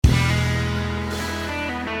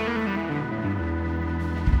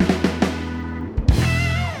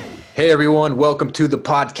Hey everyone, welcome to the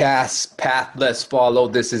podcast Path Less Follow.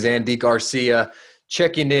 This is Andy Garcia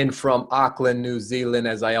checking in from Auckland, New Zealand,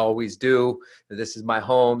 as I always do. This is my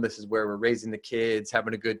home. This is where we're raising the kids,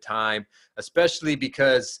 having a good time, especially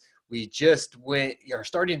because we just are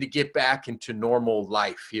starting to get back into normal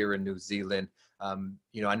life here in New Zealand. I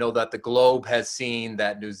know that the globe has seen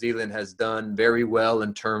that New Zealand has done very well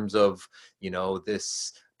in terms of,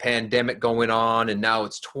 this pandemic going on, and now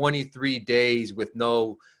it's 23 days with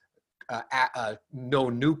no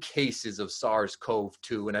new cases of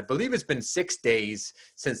SARS-CoV-2. And I believe it's been 6 days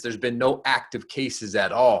since there's been no active cases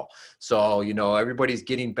at all. So, everybody's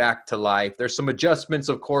getting back to life. There's some adjustments,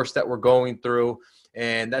 of course, that we're going through,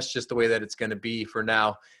 and that's just the way that it's going to be for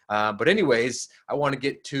now. But anyways, I want to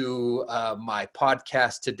get to my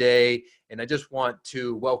podcast today, and I just want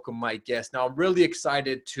to welcome my guest. Now, I'm really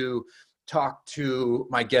excited to talk to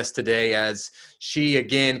my guest today, as she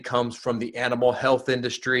again comes from the animal health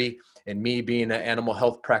industry. And me being an animal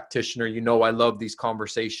health practitioner, I love these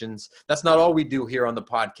conversations. That's not all we do here on the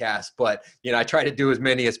podcast, but I try to do as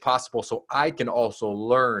many as possible so I can also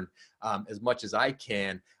learn as much as I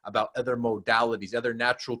can about other modalities, other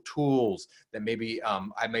natural tools that maybe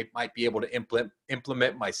I might be able to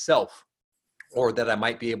implement myself, or that I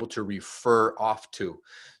might be able to refer off to.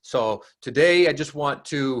 So today I just want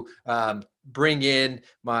to bring in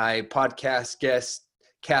my podcast guest,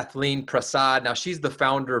 Kathleen Prasad. Now, she's the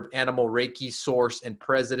founder of Animal Reiki Source and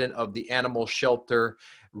president of the Animal Shelter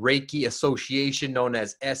Reiki Association, known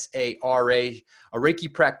as SARA, a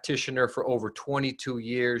Reiki practitioner for over 22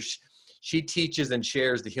 years. She teaches and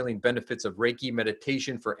shares the healing benefits of Reiki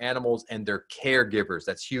meditation for animals and their caregivers.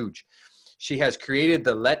 That's huge. She has created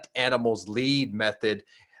the Let Animals Lead method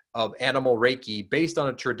of animal Reiki based on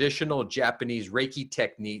a traditional Japanese Reiki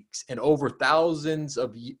techniques and over thousands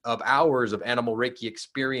of hours of animal Reiki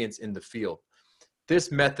experience in the field.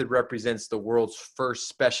 This method represents the world's first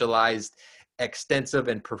specialized, extensive,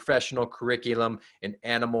 and professional curriculum in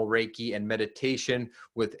animal Reiki and meditation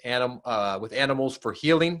with animals for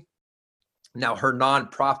healing. Now, her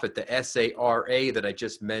nonprofit, the SARA that I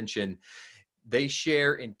just mentioned, they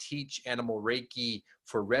share and teach animal Reiki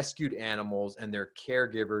for rescued animals and their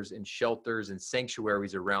caregivers in shelters and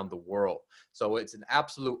sanctuaries around the world. So it's an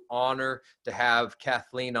absolute honor to have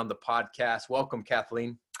Kathleen on the podcast. Welcome,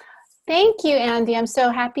 Kathleen. Thank you, Andy. I'm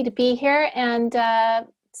so happy to be here and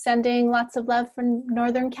sending lots of love from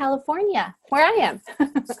Northern California, where I am.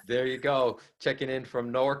 There you go. Checking in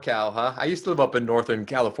from NorCal, huh? I used to live up in Northern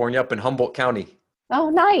California, up in Humboldt County. Oh,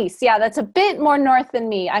 nice. Yeah, that's a bit more north than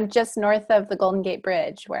me. I'm just north of the Golden Gate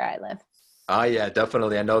Bridge where I live. Oh, yeah,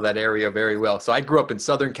 definitely. I know that area very well. So I grew up in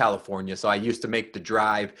Southern California. So I used to make the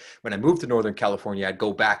drive. When I moved to Northern California, I'd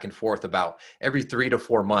go back and forth about every 3 to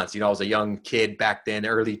 4 months. I was a young kid back then,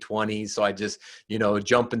 early 20s. So I just,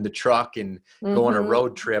 jump in the truck and go on a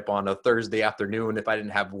road trip on a Thursday afternoon if I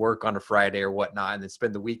didn't have work on a Friday or whatnot, and then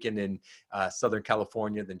spend the weekend in Southern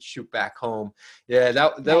California, then shoot back home. Yeah,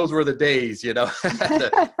 those were the days,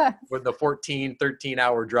 when the 14,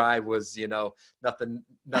 13-hour drive was, nothing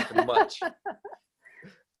much.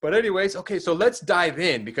 But anyways, okay, so let's dive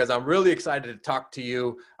in because I'm really excited to talk to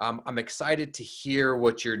you. I'm excited to hear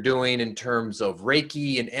what you're doing in terms of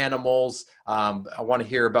Reiki and animals. I want to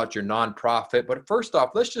hear about your nonprofit. But first off,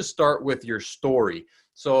 let's just start with your story.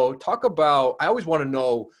 So talk about, I always want to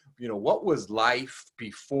know, what was life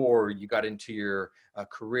before you got into your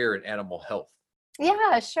career in animal health?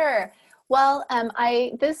 Yeah, sure. Well,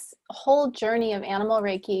 this whole journey of animal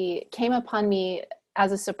Reiki came upon me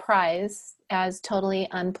as a surprise, as totally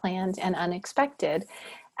unplanned and unexpected,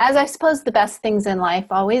 as I suppose the best things in life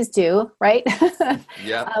always do, right?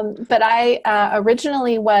 Yeah. But I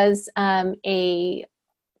originally was a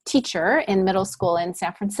teacher in middle school in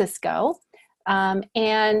San Francisco,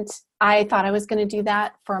 and I thought I was going to do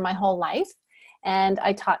that for my whole life. And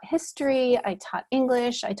I taught history, I taught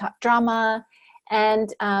English, I taught drama, and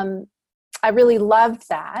I really loved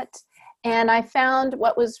that. And I found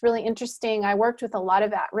what was really interesting, I worked with a lot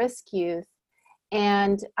of at-risk youth,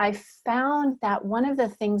 and I found that one of the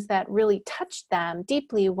things that really touched them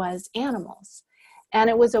deeply was animals. And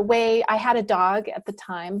it was a way, I had a dog at the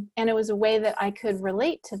time, and it was a way that I could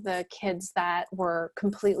relate to the kids that were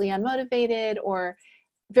completely unmotivated or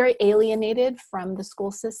very alienated from the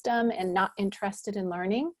school system and not interested in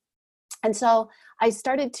learning. And so I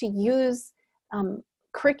started to use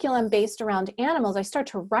curriculum based around animals. I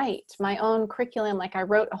started to write my own curriculum. Like I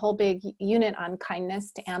wrote a whole big unit on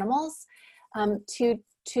kindness to animals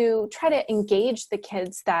to try to engage the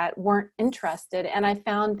kids that weren't interested. And I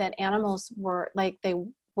found that animals were they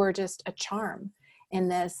were just a charm in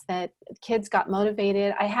this, that kids got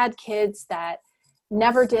motivated. I had kids that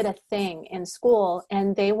never did a thing in school,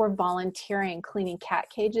 and they were volunteering cleaning cat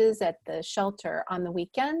cages at the shelter on the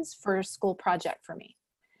weekends for a school project for me.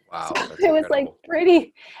 Wow, So that's it was like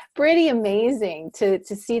incredible. pretty amazing to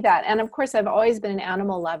see that. And of course, I've always been an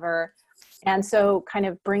animal lover. And so kind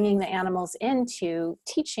of bringing the animals into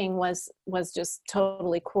teaching was just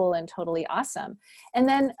totally cool and totally awesome. And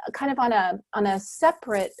then kind of on a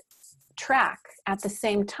separate track at the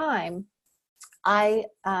same time, I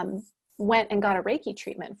went and got a Reiki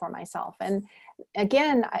treatment for myself. And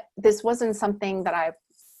again, this wasn't something that I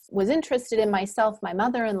was interested in myself. My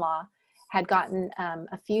mother-in-law had gotten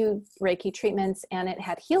a few Reiki treatments, and it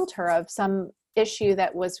had healed her of some issue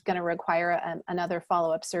that was going to require another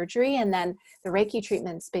follow-up surgery. And then the Reiki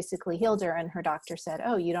treatments basically healed her, and her doctor said,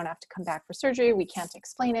 oh, you don't have to come back for surgery. We can't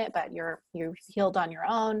explain it, but you're healed on your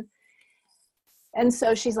own. And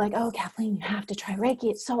so she's like, oh, Kathleen, you have to try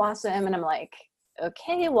Reiki. It's so awesome. And I'm like,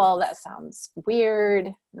 okay, well, that sounds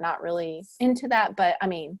weird. Not really into that, but I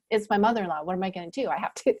mean, it's my mother-in-law. What am I going to do? I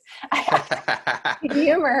have to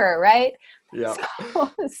humor her, right? Yeah.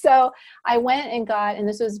 So I went and got, and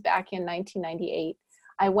this was back in 1998,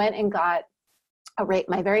 I went and got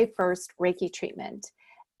my very first Reiki treatment.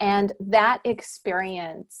 And that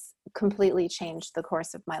experience completely changed the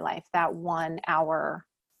course of my life, that 1 hour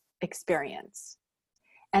experience.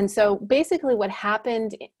 And so basically what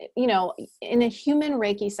happened, you know, in a human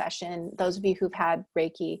Reiki session, those of you who've had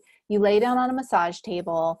Reiki, you lay down on a massage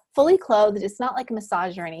table, fully clothed. It's not like a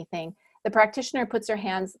massage or anything. The practitioner puts her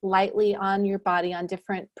hands lightly on your body on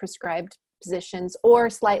different prescribed positions or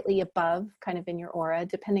slightly above, kind of in your aura,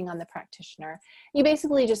 depending on the practitioner. You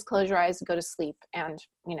basically just close your eyes and go to sleep and,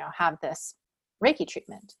 you know, have this Reiki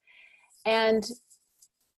treatment. And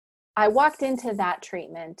I walked into that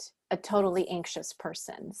treatment a totally anxious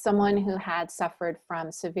person, someone who had suffered from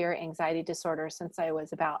severe anxiety disorder since I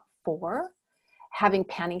was about 4, having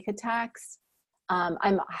panic attacks. I'm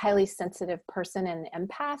a highly sensitive person and an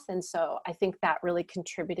empath, and so I think that really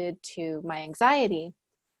contributed to my anxiety.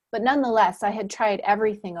 But nonetheless, I had tried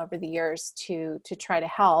everything over the years to try to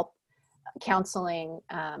help, counseling,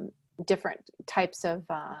 different types of,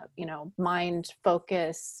 mind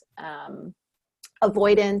focus,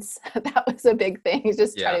 avoidance. That was a big thing.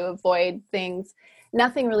 Just try to avoid things.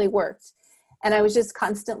 Nothing really worked. And I was just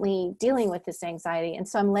constantly dealing with this anxiety. And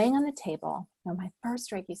so I'm laying on the table, my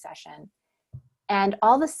first Reiki session. And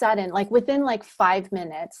all of a sudden, like within like 5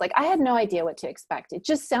 minutes, like I had no idea what to expect. It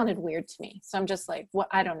just sounded weird to me. So I'm just like,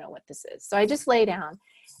 I don't know what this is. So I just lay down,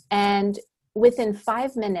 and within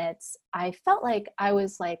 5 minutes, I felt like I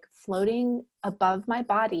was like floating above my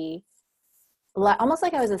body, almost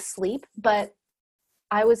like I was asleep, but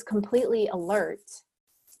I was completely alert,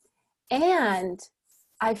 and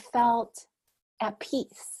I felt at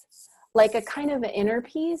peace, like a kind of an inner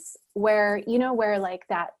peace where, where like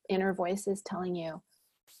that inner voice is telling you,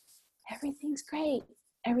 everything's great,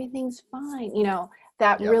 everything's fine,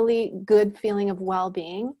 that really good feeling of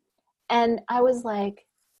well-being. And I was like,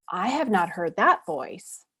 I have not heard that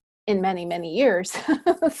voice in many, many years.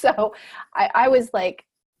 So I was like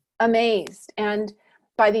amazed. And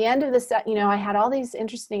by the end of the set, I had all these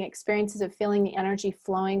interesting experiences of feeling the energy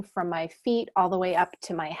flowing from my feet all the way up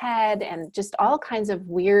to my head, and just all kinds of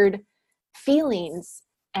weird feelings,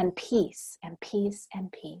 and peace and peace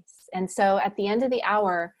and peace. And so at the end of the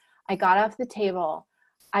hour, I got off the table.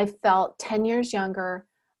 I felt 10 years younger.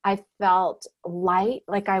 I felt light,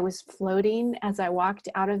 like I was floating as I walked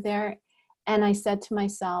out of there. And I said to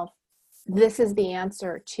myself, this is the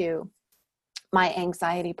answer to my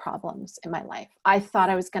anxiety problems in my life. I thought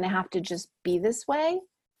I was going to have to just be this way.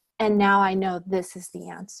 And now I know this is the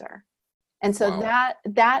answer. And so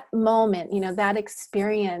that moment, that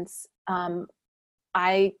experience,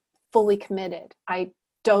 I fully committed. I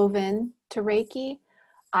dove in to Reiki.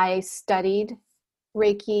 I studied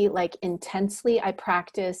Reiki like intensely. I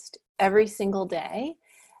practiced every single day.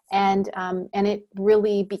 And it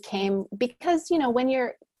really became, because,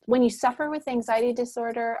 when you suffer with anxiety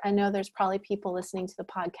disorder, I know there's probably people listening to the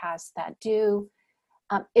podcast that do.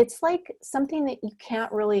 It's like something that you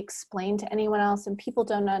can't really explain to anyone else, and people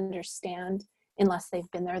don't understand unless they've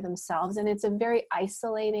been there themselves. And it's a very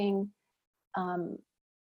isolating,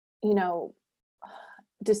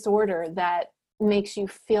 disorder that makes you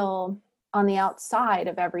feel on the outside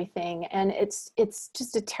of everything. And it's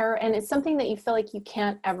just a terror, and it's something that you feel like you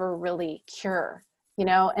can't ever really cure,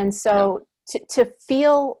 and so to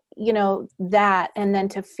feel, that, and then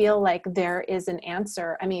to feel like there is an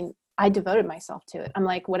answer. I mean, I devoted myself to it. I'm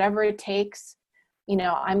like, whatever it takes,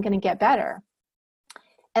 I'm going to get better.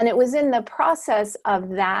 And it was in the process of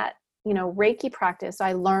that, Reiki practice.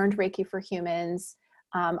 I learned Reiki for Humans.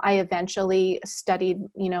 I eventually studied,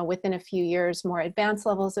 within a few years, more advanced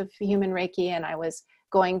levels of human Reiki, and I was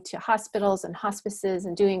going to hospitals and hospices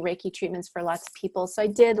and doing Reiki treatments for lots of people. So I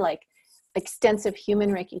did like extensive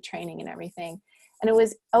human Reiki training and everything. And it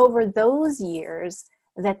was over those years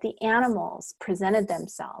that the animals presented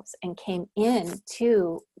themselves and came in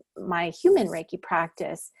to my human Reiki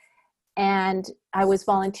practice. And I was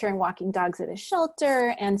volunteering walking dogs at a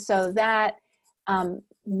shelter. And so that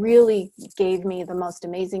really gave me the most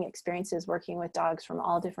amazing experiences working with dogs from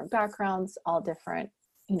all different backgrounds, all different,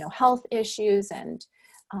 health issues, and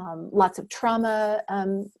lots of trauma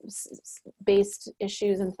based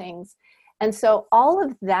issues and things. And so all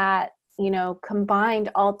of that,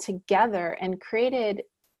 combined all together and created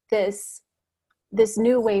this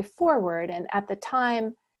new way forward. And at the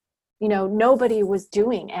time, nobody was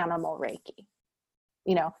doing animal Reiki.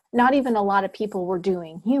 Not even a lot of people were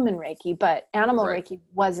doing human Reiki, but animal Right. Reiki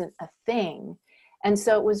wasn't a thing. And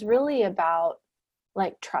so it was really about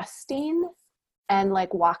like trusting and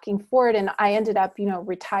like walking forward. And I ended up,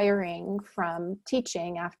 retiring from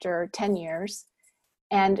teaching after 10 years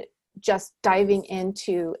and just diving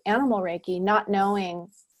into animal Reiki, not knowing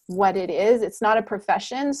what it is. It's not a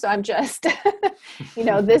profession. So I'm just,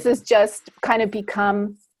 this has just kind of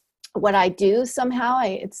become what I do somehow.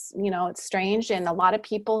 It's strange. And a lot of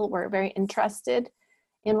people were very interested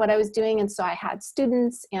in what I was doing. And so I had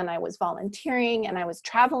students and I was volunteering and I was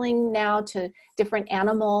traveling now to different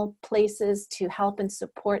animal places to help and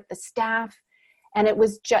support the staff. And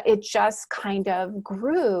it just kind of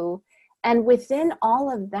grew. And within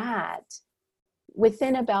all of that,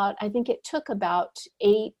 I think it took about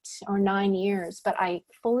 8 or 9 years, but I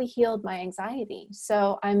fully healed my anxiety.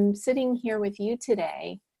 So I'm sitting here with you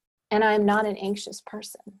today, and I'm not an anxious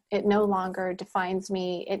person. It no longer defines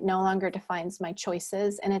me. It no longer defines my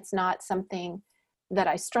choices. And it's not something that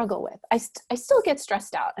I struggle with. I still get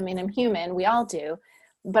stressed out. I mean, I'm human. We all do.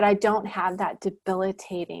 But I don't have that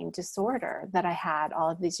debilitating disorder that I had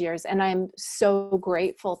all of these years. And I'm so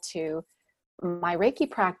grateful to my Reiki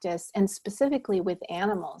practice and specifically with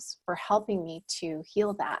animals for helping me to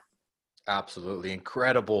heal that. Absolutely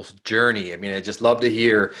incredible journey. I mean, I just love to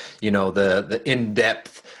hear, the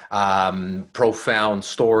in-depth, profound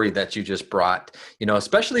story that you just brought.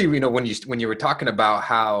 Especially when you were talking about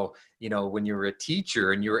how when you were a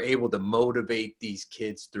teacher and you were able to motivate these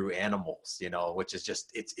kids through animals, which is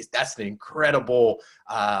just that's an incredible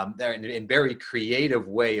and very creative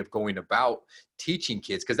way of going about teaching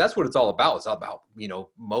kids, because that's what it's all about. It's all about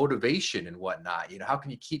motivation and whatnot. How can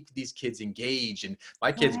you keep these kids engaged? And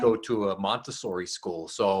my kids go to a Montessori school,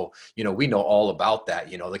 so we know all about that.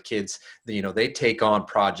 The kids, they take on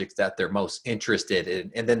projects that they're most interested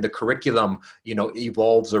in, and then the curriculum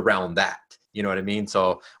evolves around that. You know what I mean?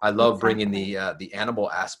 So I love bringing the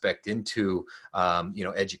animal aspect into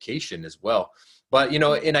education as well. But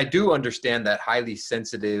and I do understand that highly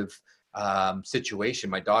sensitive situation.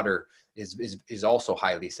 My daughter is also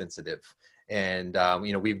highly sensitive, and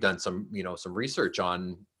we've done some research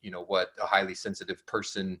on what a highly sensitive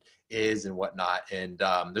person is and whatnot. And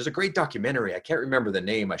there's a great documentary. I can't remember the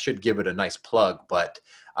name. I should give it a nice plug, but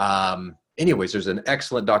anyways, there's an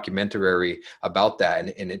excellent documentary about that,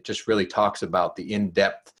 and it just really talks about the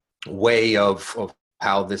in-depth way of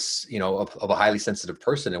how this, of a highly sensitive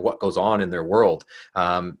person and what goes on in their world.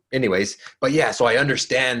 Anyways, but yeah, so I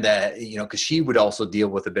understand that, because she would also deal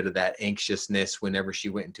with a bit of that anxiousness whenever she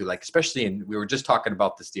went into, like, especially we were just talking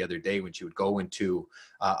about this the other day, when she would go into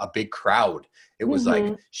a big crowd. It was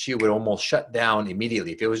like she would almost shut down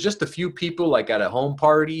immediately. If it was just a few people, like at a home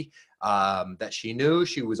party, that she knew,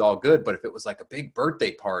 she was all good. But if it was like a big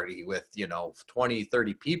birthday party with 20,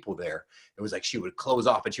 30 people there, it was like she would close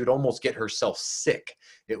off and she would almost get herself sick.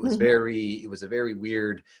 It was it was a very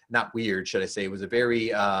weird, not weird, should I say, it was a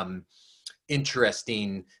very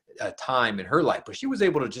interesting time in her life, but she was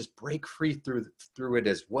able to just break free through it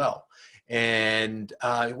as well. And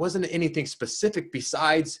it wasn't anything specific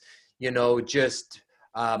besides just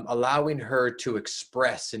allowing her to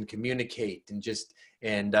express and communicate and just.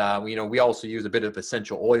 And, we also use a bit of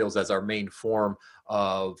essential oils as our main form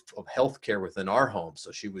of healthcare within our home.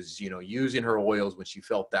 So she was, using her oils when she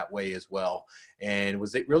felt that way as well. And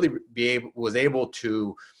was able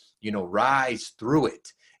to, rise through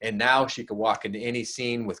it. And now she could walk into any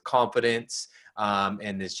scene with confidence.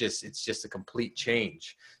 And it's just a complete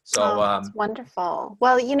change. So that's wonderful.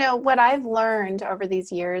 Well, what I've learned over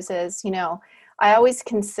these years is, I always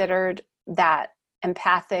considered that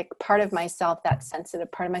empathic part of myself, that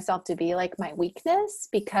sensitive part of myself, to be like my weakness,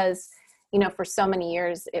 because for so many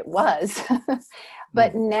years it was.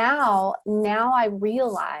 But now I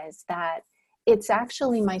realize that it's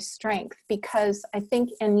actually my strength, because I think,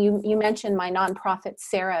 and you mentioned my nonprofit,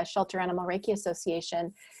 SARA, Shelter Animal Reiki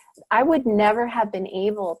Association. I would never have been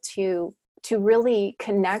able to really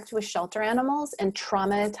connect with shelter animals and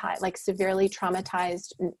traumatized, like severely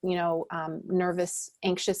traumatized, nervous,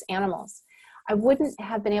 anxious animals. I wouldn't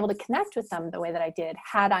have been able to connect with them the way that I did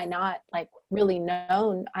had I not like really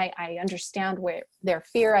known. I understand their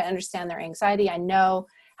fear. I understand their anxiety. I know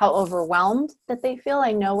how overwhelmed that they feel.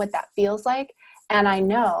 I know what that feels like. And I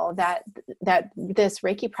know that this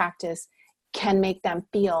Reiki practice can make them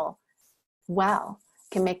feel well,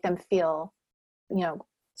 can make them feel,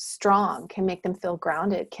 strong, can make them feel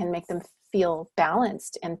grounded, can make them feel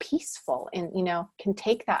balanced and peaceful, and, can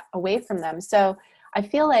take that away from them. So I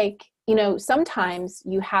feel like, sometimes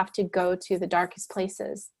you have to go to the darkest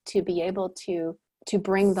places to be able to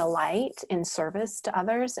bring the light in service to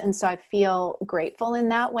others. And so I feel grateful in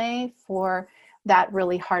that way for that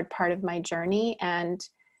really hard part of my journey. And,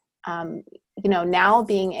 now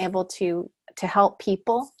being able to help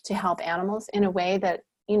people, to help animals in a way that,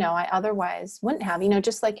 I otherwise wouldn't have,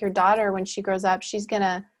 just like your daughter, when she grows up, she's going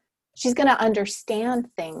to understand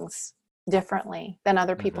things differently than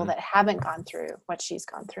other people that haven't gone through what she's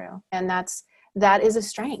gone through. And that is a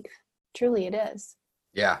strength. Truly it is.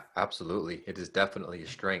 Yeah, absolutely. It is definitely a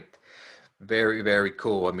strength. Very, very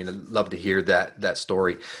cool. I mean, I'd love to hear that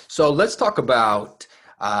story. So let's talk about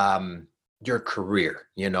your career,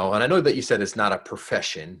 and I know that you said it's not a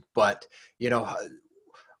profession, but,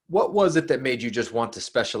 what was it that made you just want to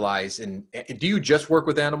specialize in, do you just work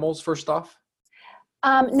with animals first off?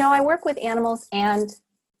 No, I work with animals and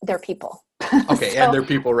their people. Okay. And their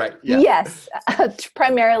people, right? Yeah. Yes,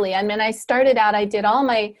 primarily. I mean, I did all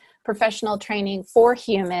my professional training for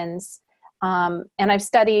humans. And I've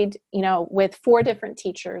studied, with 4 different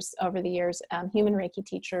teachers over the years, human Reiki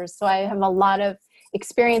teachers. So I have a lot of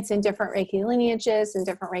experience in different Reiki lineages and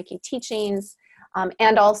different Reiki teachings,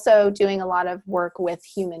 and also doing a lot of work with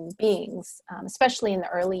human beings, especially in the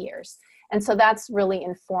early years. And so that's really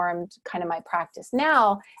informed kind of my practice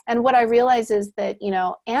now. And what I realize is that,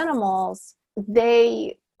 animals,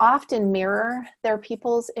 they often mirror their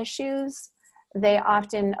people's issues. They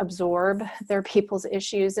often absorb their people's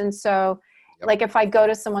issues. And so, like if I go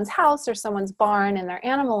to someone's house or someone's barn and their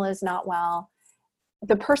animal is not well,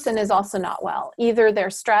 the person is also not well. Either they're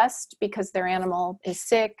stressed because their animal is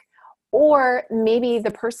sick, or maybe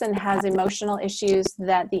the person has emotional issues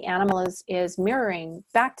that the animal is mirroring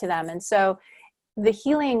back to them. And so the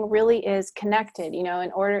healing really is connected,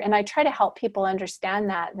 and I try to help people understand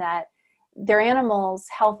that their animal's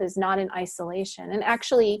health is not in isolation. And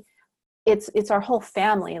actually, it's our whole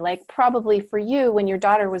family. Like probably for you, when your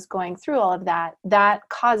daughter was going through all of that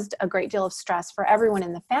caused a great deal of stress for everyone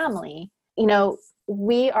in the family.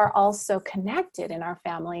 We are also connected in our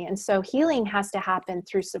family. And so healing has to happen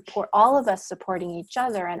through support, all of us supporting each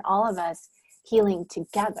other and all of us healing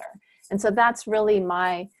together. And so that's really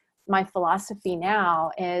my philosophy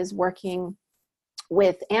now, is working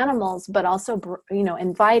with animals, but also,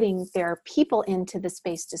 inviting their people into the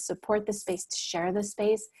space, to support the space, to share the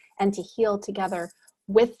space, and to heal together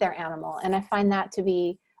with their animal. And I find that to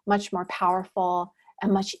be much more powerful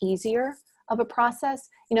and much easier of a process.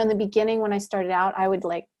 In the beginning, when I started out, I would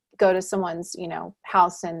like go to someone's,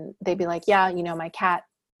 house, and they'd be like, yeah, my cat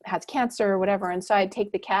has cancer or whatever. And so I'd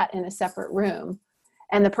take the cat in a separate room,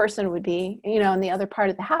 and the person would be, in the other part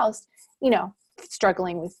of the house,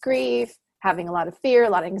 struggling with grief, having a lot of fear, a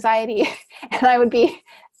lot of anxiety. And I would be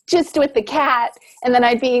just with the cat, and then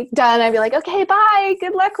I'd be done. I'd be like, okay, bye,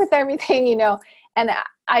 good luck with everything, And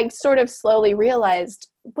I sort of slowly realized,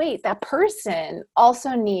 wait, that person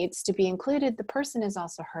also needs to be included. The person is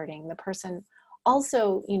also hurting. The person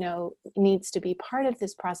also, needs to be part of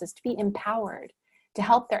this process, to be empowered to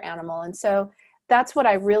help their animal. And so that's what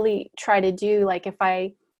I really try to do. Like if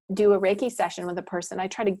I do a Reiki session with a person, I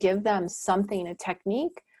try to give them something, a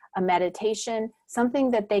technique, a meditation,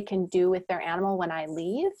 something that they can do with their animal when I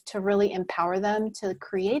leave, to really empower them to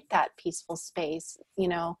create that peaceful space.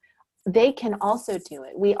 They can also do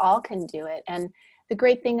it. We all can do it. And the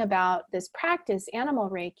great thing about this practice, Animal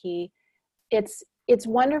Reiki, it's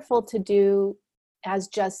wonderful to do as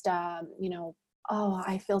just, oh,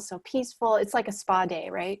 I feel so peaceful. It's like a spa day,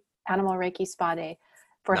 right? Animal Reiki spa day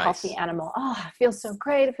for a healthy animal. Oh, I feel so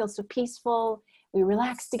great. I feel so peaceful. We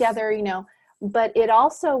relax together, But it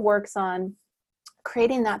also works on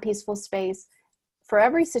creating that peaceful space for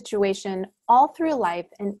every situation all through life.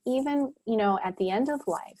 And even, at the end of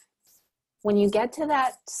life, when you get to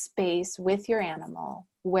that space with your animal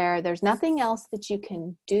where there's nothing else that you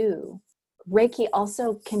can do, Reiki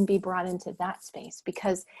also can be brought into that space,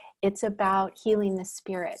 because it's about healing the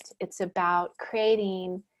spirit. It's about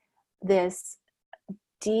creating this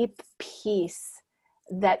deep peace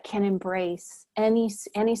that can embrace any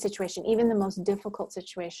situation. Even the most difficult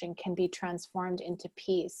situation can be transformed into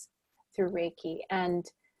peace through Reiki. And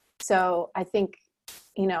so I think,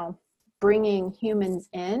 bringing humans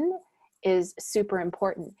in is super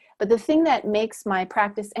important. But the thing that makes my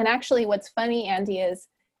practice, and actually what's funny, Andy, is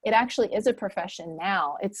it actually is a profession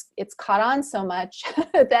now. It's caught on so much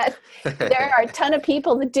that there are a ton of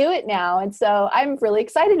people that do it now. And so I'm really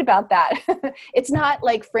excited about that. It's not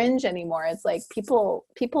like fringe anymore. It's like people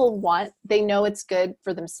they know it's good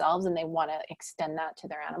for themselves and they want to extend that to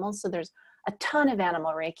their animals. So there's a ton of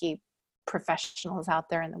animal Reiki professionals out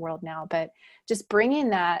there in the world now, but just bringing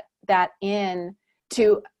that in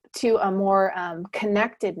to a more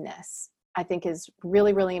connectedness, I think is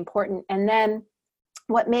really, really important. And then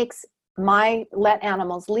what makes my Let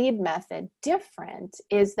Animals Lead method different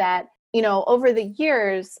is that, over the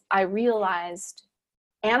years, I realized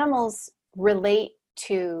animals relate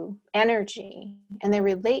to energy and they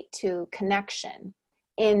relate to connection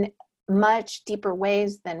in much deeper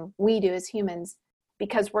ways than we do as humans,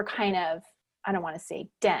 because we're kind of, I don't want to say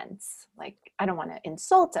dense, like I don't want to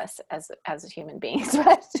insult us as human beings,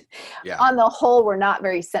 but on the whole, we're not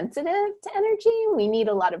very sensitive to energy. We need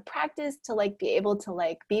a lot of practice to be able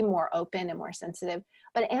to be more open and more sensitive.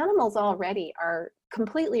 But animals already are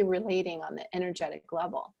completely relating on the energetic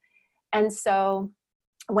level. And so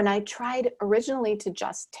when I tried originally to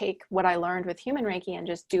just take what I learned with human Reiki and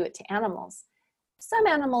just do it to animals, some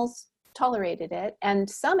animals tolerated it, and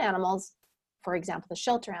some animals, for example, the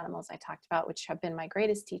shelter animals I talked about, which have been my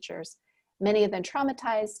greatest teachers, many of them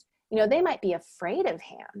traumatized, they might be afraid of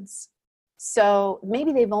hands. So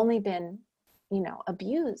maybe they've only been,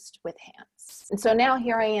 abused with hands. And so now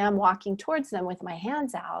here I am walking towards them with my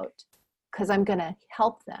hands out because I'm going to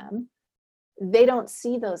help them. They don't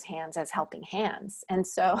see those hands as helping hands. And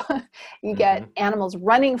so you get animals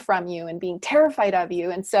running from you and being terrified of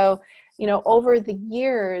you. And so, over the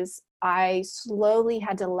years, I slowly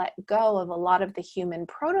had to let go of a lot of the human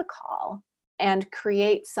protocol and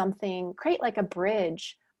create like a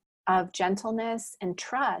bridge of gentleness and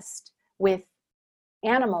trust with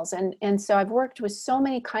animals. And so I've worked with so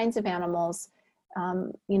many kinds of animals,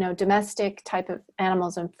 domestic type of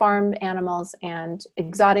animals and farmed animals and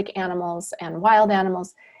exotic animals and wild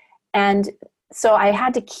animals. And so I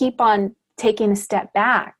had to keep on taking a step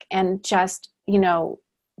back and just,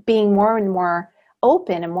 being more and more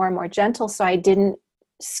open and more gentle, so I didn't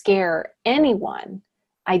scare anyone.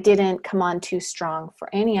 I didn't come on too strong for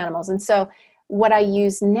any animals. And so what I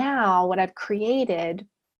use now, what I've created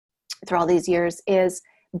through all these years, is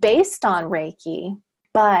based on Reiki,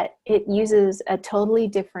 but it uses a totally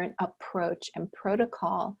different approach and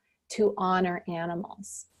protocol to honor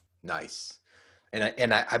animals. Nice.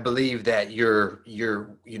 And I believe that you're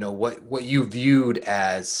what you viewed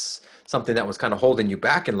as something that was kind of holding you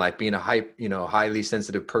back in life, being a highly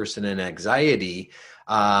sensitive person and anxiety,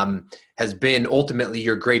 has been ultimately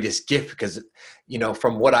your greatest gift, because,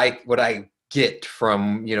 from what I get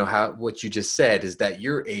from, what you just said, is that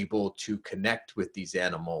you're able to connect with these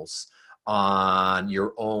animals on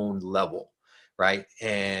your own level, right?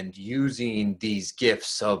 And using these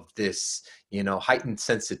gifts of this, heightened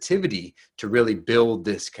sensitivity to really build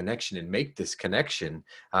this connection and make this connection.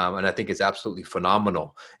 And I think it's absolutely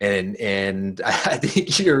phenomenal. And I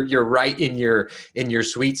think you're right in your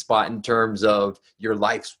sweet spot in terms of your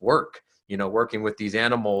life's work, working with these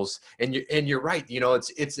animals. And you're right.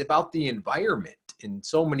 It's about the environment in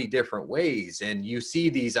so many different ways. And you see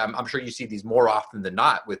these, I'm sure you see these more often than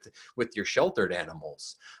not with your sheltered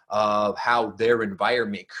animals, of how their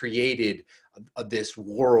environment created this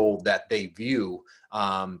world that they view,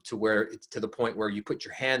 to where it's to the point where you put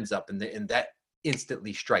your hands up and that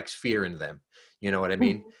instantly strikes fear in them. You know what I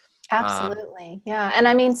mean? Absolutely. Yeah. And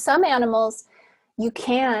I mean, some animals, you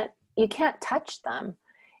can't touch them.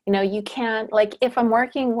 You can't, like if I'm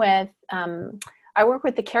working with, I work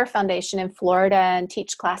with the Care Foundation in Florida and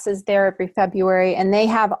teach classes there every February, and they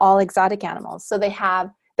have all exotic animals. So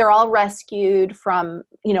they're all rescued from,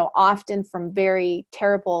 often from very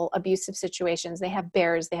terrible abusive situations. They have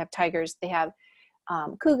bears, they have tigers, they have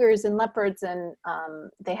cougars and leopards, and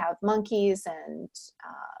they have monkeys and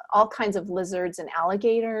all kinds of lizards and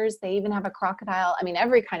alligators. They even have a crocodile. I mean,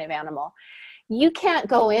 every kind of animal. You can't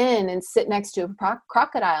go in and sit next to a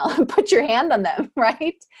crocodile and put your hand on them,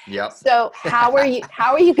 right? Yep. So how are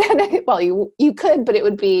you gonna? Well, you could, but it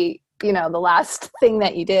would be, the last thing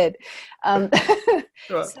that you did. So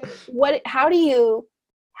how do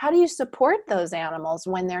you support those animals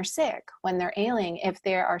when they're sick, when they're ailing, if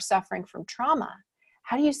they are suffering from trauma?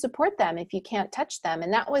 how do you support them if you can't touch them?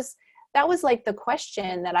 And that was like the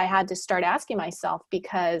question that I had to start asking myself,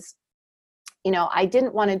 because, I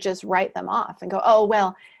didn't want to just write them off and go, oh,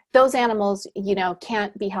 well, those animals,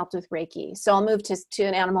 can't be helped with Reiki. So I'll move to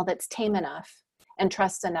an animal that's tame enough and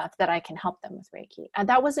trust enough that I can help them with Reiki. And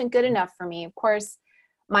that wasn't good enough for me. Of course,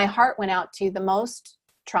 my heart went out to the most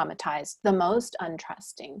traumatized, the most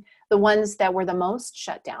untrusting, the ones that were the most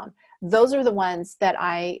shut down. Those are the ones that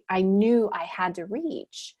I knew I had to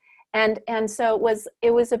reach. And so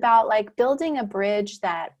it was about like building a bridge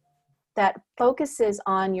that focuses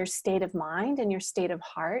on your state of mind and your state of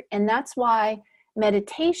heart. And that's why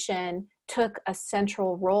meditation took a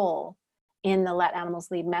central role in the Let Animals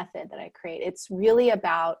Lead method that I create. It's really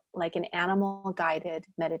about like an animal guided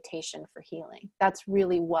meditation for healing. That's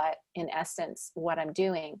really what, in essence, what I'm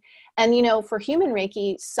doing. And, for human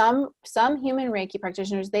Reiki, some human Reiki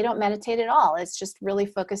practitioners, they don't meditate at all. It's just really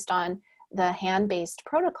focused on the hand-based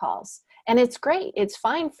protocols. And it's great. It's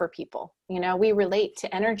fine for people. We relate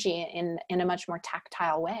to energy in a much more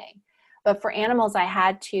tactile way. But for animals, I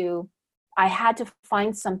had to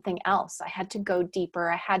find something else. I had to go deeper.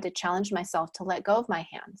 I had to challenge myself to let go of my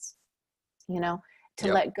hands,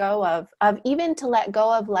 let go of even to let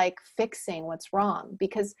go of like fixing what's wrong.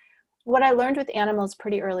 Because what I learned with animals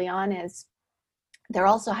pretty early on is they're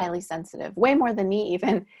also highly sensitive, way more than me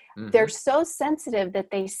even. Mm-hmm. They're so sensitive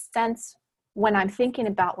that they sense when I'm thinking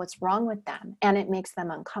about what's wrong with them, and it makes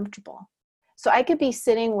them uncomfortable. So I could be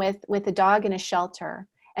sitting with a dog in a shelter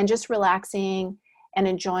and just relaxing and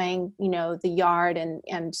enjoying, the yard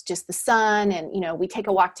and just the sun. And, we take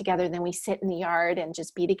a walk together, then we sit in the yard and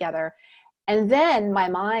just be together. And then my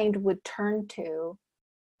mind would turn to,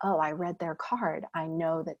 oh, I read their card. I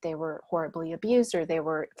know that they were horribly abused, or they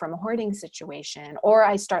were from a hoarding situation. Or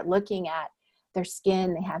I start looking at their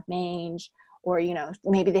skin, they have mange, or,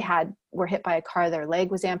 maybe were hit by a car, their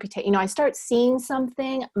leg was amputated. I start seeing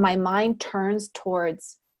something, my mind turns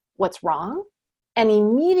towards what's wrong, and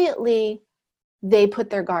immediately they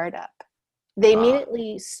put their guard up. They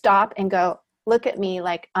immediately stop and go, look at me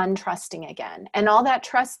like untrusting again. And all that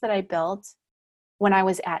trust that I built when I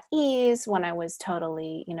was at ease, when I was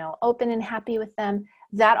totally, open and happy with them,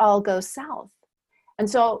 that all goes south. And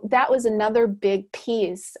so that was another big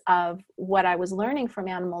piece of what I was learning from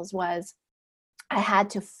animals, was I had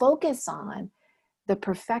to focus on the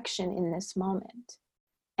perfection in this moment.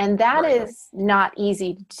 And that is not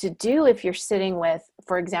easy to do if you're sitting with,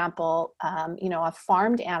 for example, a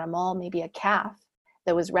farmed animal, maybe a calf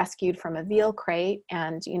that was rescued from a veal crate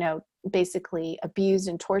and, basically abused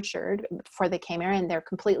and tortured before they came here, and they're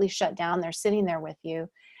completely shut down. They're sitting there with you.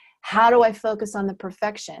 How do I focus on the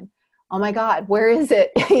perfection? Oh my God, where is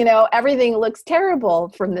it? Everything looks terrible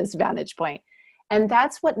from this vantage point. And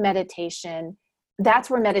that's where meditation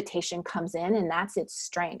comes in, and that's its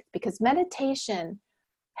strength, because meditation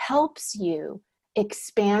helps you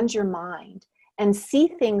expand your mind and see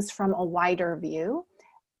things from a wider view,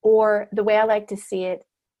 or the way I like to see it,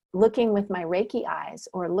 looking with my Reiki eyes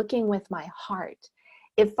or looking with my heart.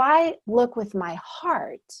 If I look with my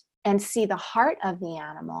heart and see the heart of the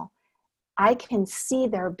animal, I can see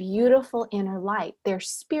their beautiful inner light, their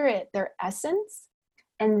spirit, their essence,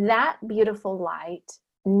 and that beautiful light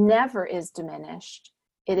never is diminished.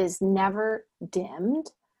 It is never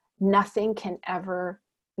dimmed. Nothing can ever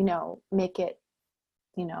make it,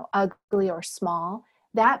 ugly or small.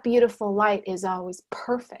 That beautiful light is always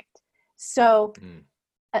perfect. So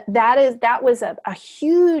that was a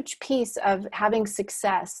huge piece of having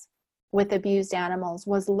success with abused animals,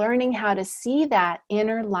 was learning how to see that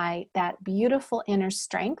inner light, that beautiful inner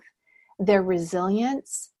strength, their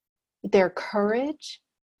resilience, their courage,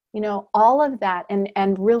 all of that,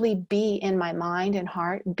 and really be in my mind and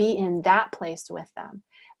heart, be in that place with them.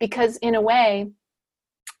 Because in a way,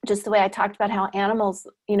 just the way I talked about how animals,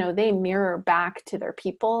 they mirror back to their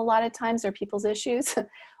people a lot of times, their people's issues.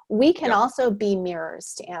 We can also be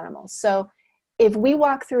mirrors to animals. So if we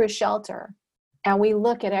walk through a shelter and we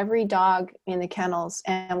look at every dog in the kennels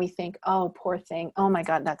and we think, oh, poor thing. Oh my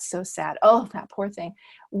God, that's so sad. Oh, that poor thing.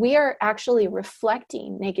 We are actually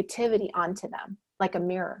reflecting negativity onto them like a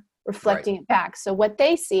mirror, reflecting it back. So what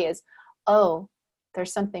they see is, oh,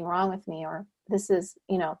 there's something wrong with me, or this is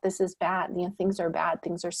bad. Things are bad.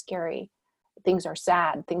 Things are scary. Things are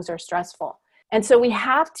sad. Things are stressful. And so we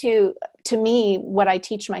have to me, what I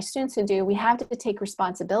teach my students to do, we have to take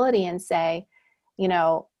responsibility and say,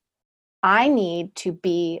 I need to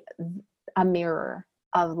be a mirror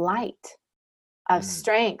of light, of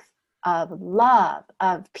strength, of love,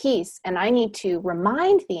 of peace. And I need to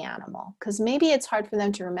remind the animal, because maybe it's hard for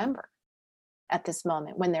them to remember at this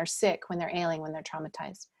moment when they're sick, when they're ailing, when they're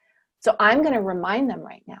traumatized. So I'm going to remind them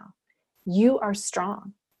right now, you are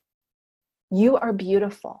strong. You are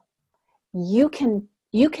beautiful. You can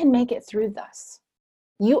make it through this.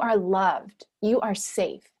 You are loved. You are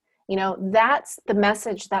safe. That's the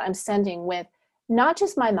message that I'm sending with not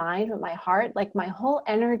just my mind, but my heart. Like my whole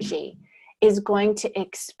energy is going to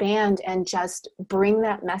expand and just bring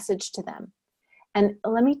that message to them. And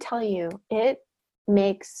let me tell you, it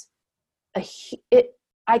makes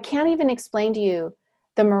I can't even explain to you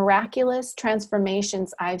the miraculous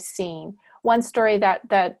transformations I've seen. One story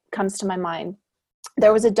that comes to my mind,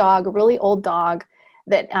 there was a dog, a really old dog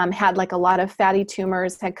that had like a lot of fatty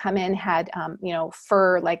tumors, had come in, had,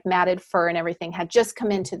 fur, like matted fur and everything, had just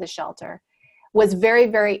come into the shelter, was very,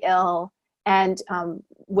 very ill, and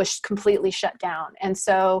was completely shut down. And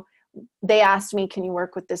so they asked me, can you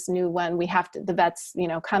work with this new one? We have to, the vet's,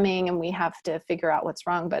 coming, and we have to figure out what's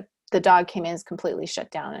wrong. But the dog came in, is completely shut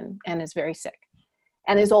down, and is very sick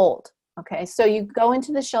and is old. Okay. So you go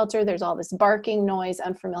into the shelter, there's all this barking noise,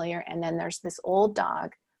 unfamiliar. And then there's this old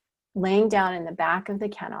dog laying down in the back of the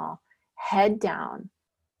kennel, head down,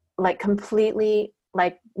 like completely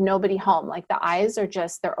like nobody home. Like the eyes are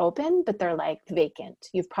just, they're open, but they're like vacant.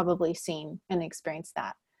 You've probably seen and experienced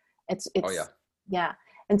that. It's oh yeah. Yeah.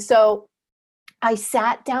 And so I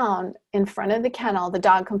sat down in front of the kennel. The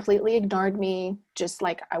dog completely ignored me, just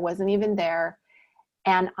like I wasn't even there.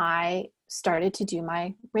 And I started to do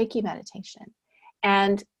my Reiki meditation.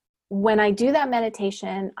 And when I do that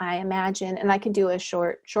meditation, I imagine, and I can do a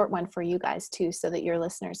short one for you guys too, so that your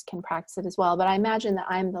listeners can practice it as well. But I imagine that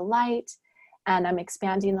I'm the light, and I'm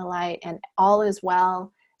expanding the light, and all is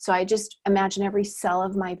well. So I just imagine every cell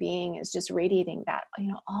of my being is just radiating that,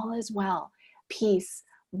 all is well, peace,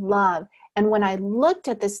 love. And when I looked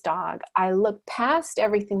at this dog, I looked past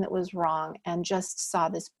everything that was wrong and just saw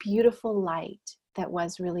this beautiful light that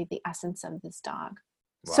was really the essence of this dog.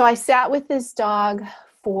 Wow. So I sat with this dog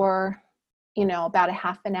for, about a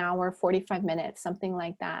half an hour, 45 minutes, something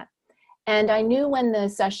like that. And I knew when the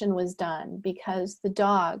session was done, because the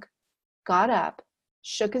dog got up,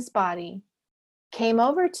 shook his body, came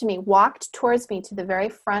over to me, walked towards me to the very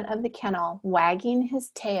front of the kennel, wagging his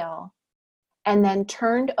tail, and then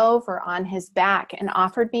turned over on his back and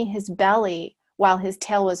offered me his belly while his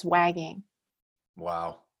tail was wagging.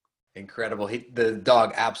 Wow. Incredible. The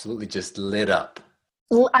dog absolutely just lit up.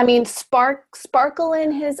 I mean, sparkle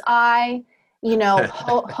in his eye,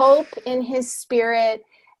 hope in his spirit,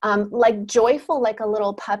 like joyful, like a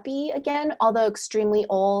little puppy again, although extremely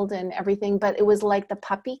old and everything. But it was like the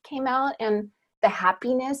puppy came out, and the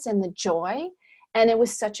happiness and the joy. And it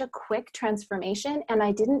was such a quick transformation, and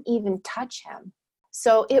I didn't even touch him.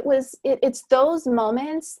 So it's those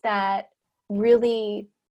moments that really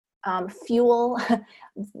fuel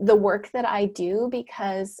the work that I do,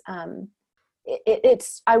 because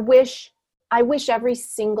I wish every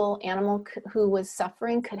single animal who was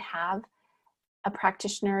suffering could have a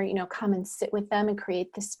practitioner, come and sit with them and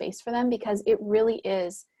create this space for them, because it really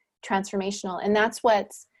is transformational. And that's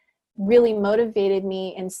what's really motivated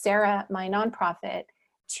me in Sarah, my nonprofit,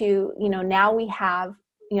 to, now we have,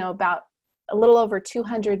 about a little over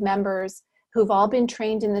 200 members who've all been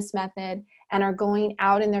trained in this method and are going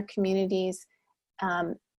out in their communities,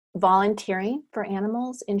 volunteering for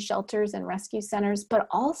animals in shelters and rescue centers. But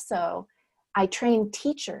also I train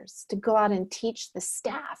teachers to go out and teach the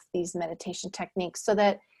staff these meditation techniques, so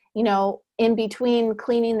that, in between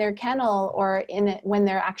cleaning their kennel or when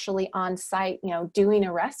they're actually on site, doing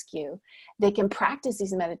a rescue, they can practice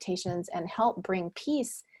these meditations and help bring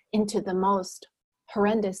peace into the most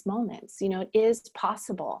horrendous moments. It is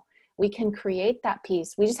possible. We can create that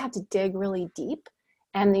peace. We just have to dig really deep.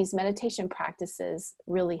 And these meditation practices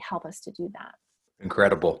really help us to do that.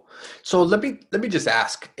 Incredible. So let me just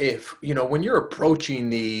ask, if, when you're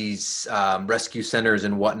approaching these rescue centers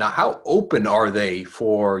and whatnot, how open are they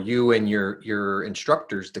for you and your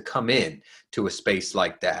instructors to come in to a space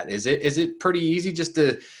like that? Is it pretty easy just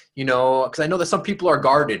to, because I know that some people are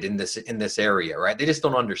guarded in this area, right? They just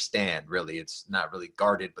don't understand, really. It's not really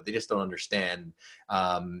guarded, but they just don't understand,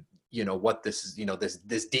 what this is,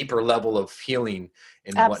 this deeper level of healing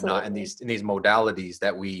and Absolutely. whatnot, and these modalities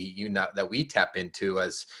that we tap into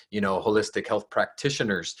as, holistic health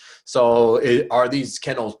practitioners. So are these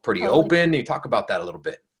kennels pretty open? You talk about that a little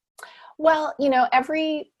bit. Well,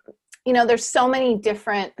 there's so many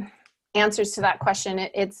different answers to that question.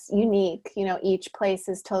 It's unique, each place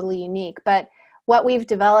is totally unique. But what we've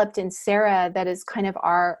developed in Sarah, that is kind of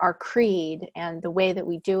our creed, and the way that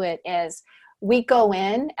we do it is, we go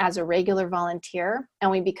in as a regular volunteer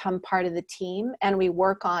and we become part of the team, and we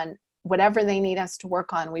work on whatever they need us to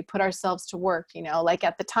work on. We put ourselves to work, like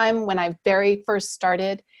at the time when I very first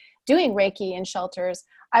started doing Reiki in shelters,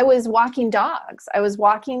 I was walking dogs. I was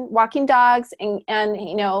walking dogs and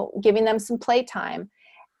you know, giving them some playtime.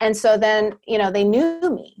 And so then, you know, they knew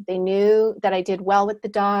me. They knew that I did well with the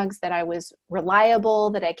dogs, that I was reliable,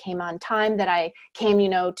 that I came on time, that I came, you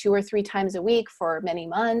know, 2 or 3 times a week for many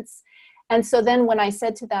months. And so then when I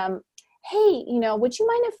said to them, hey, you know, would you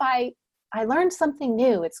mind if I learned something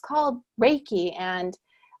new? It's called Reiki. And,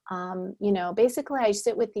 you know, basically I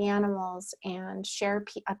sit with the animals and share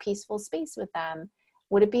a peaceful space with them.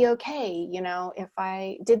 Would it be okay, you know, if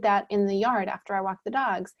I did that in the yard after I walked the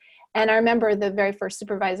dogs? And I remember the very first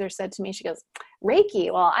supervisor said to me, she goes,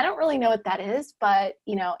 Reiki, well, I don't really know what that is, but,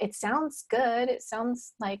 you know, it sounds good. It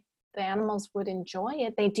sounds like the animals would enjoy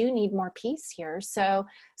it. They do need more peace here. So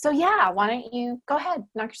yeah, why don't you go ahead,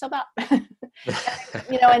 knock yourself out?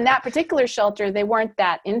 You know, in that particular shelter, they weren't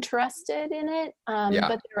that interested in it.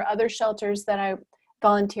 But there are other shelters that I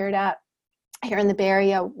volunteered at here in the Bay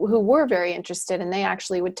Area who were very interested, and they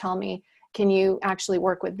actually would tell me, can you actually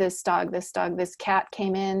work with this dog, this cat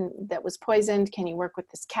came in that was poisoned. Can you work with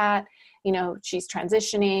this cat? You know, she's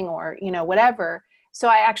transitioning, or, you know, whatever. So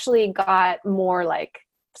I actually got more like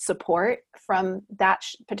support from that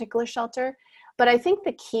particular shelter. But I think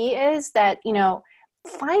the key is that, you know,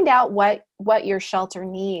 find out what your shelter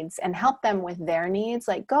needs and help them with their needs.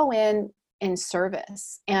 Like, go in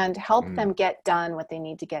service and help them get done what they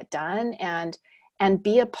need to get done, and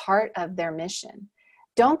be a part of their mission.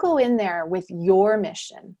 Don't go in there with your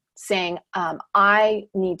mission saying, I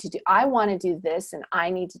want to do this and I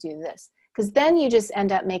need to do this, because then you just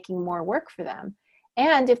end up making more work for them.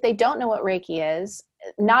 And if they don't know what Reiki is,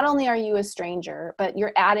 not only are you a stranger, but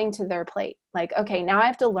you're adding to their plate. Like, okay, now I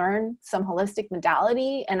have to learn some holistic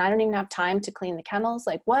modality and I don't even have time to clean the kennels.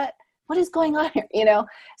 Like, what is going on here? You know?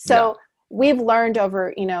 So we've learned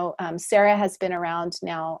over, you know, Sarah has been around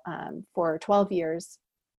now for 12 years.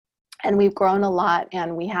 And we've grown a lot,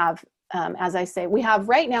 and we have, as I say,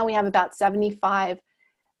 right now we have about 75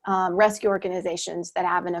 rescue organizations that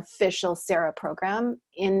have an official Sarah program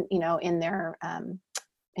in their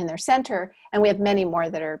center, and we have many more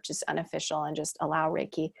that are just unofficial and just allow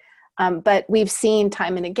Reiki. But we've seen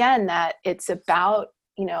time and again that it's about,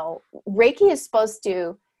 you know, Reiki is supposed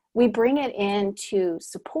to, we bring it in to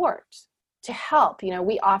support, to help. You know,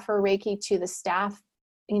 we offer Reiki to the staff,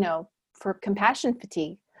 you know, for compassion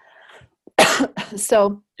fatigue.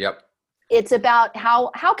 So it's about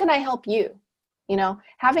how can I help you? You know,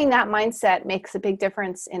 having that mindset makes a big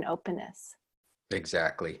difference in openness.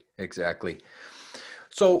 Exactly.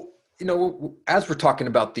 So, you know, as we're talking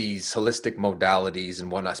about these holistic modalities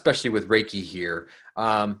and whatnot, especially with Reiki here,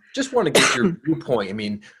 just want to get your viewpoint. I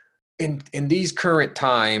mean, in these current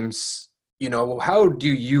times, you know, how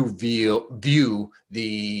do you view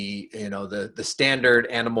the, you know, the standard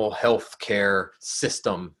animal health care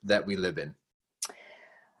system that we live in?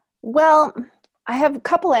 Well, I have a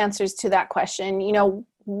couple answers to that question. You know,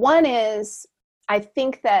 one is, I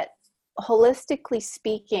think that holistically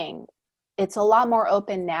speaking, it's a lot more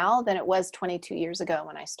open now than it was 22 years ago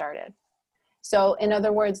when I started. So in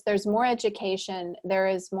other words, there's more education, there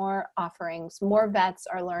is more offerings, more vets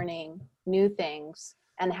are learning new things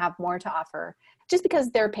and have more to offer just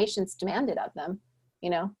because their patients demand it of them.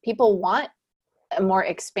 You know, people want a more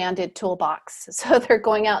expanded toolbox. So they're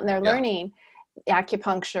going out and they're learning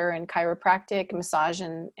acupuncture and chiropractic, massage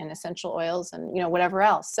and essential oils and, you know, whatever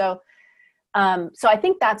else. So I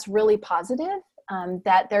think that's really positive,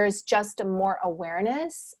 that there's just a more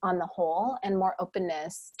awareness on the whole and more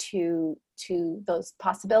openness to those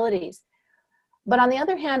possibilities. But on the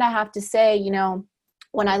other hand, I have to say, you know,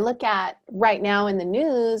 when I look at right now in the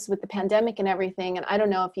news with the pandemic and everything, and I don't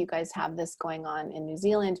know if you guys have this going on in New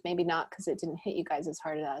Zealand, maybe not because it didn't hit you guys as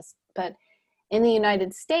hard as us, but in the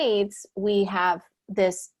United States, we have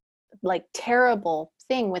this like terrible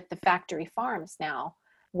thing with the factory farms now,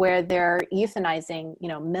 where they're euthanizing, you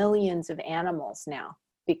know, millions of animals now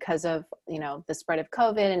because of, you know, the spread of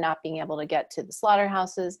COVID and not being able to get to the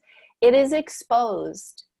slaughterhouses. It has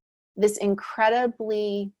exposed this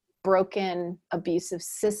incredibly broken, abusive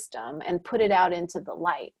system and put it out into the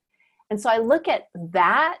light. And so I look at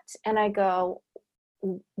that and I go,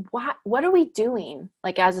 what are we doing,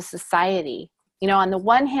 like, as a society? You know, on the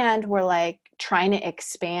one hand, we're like trying to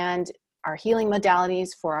expand our healing modalities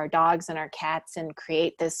for our dogs and our cats and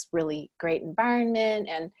create this really great environment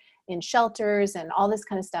and in shelters and all this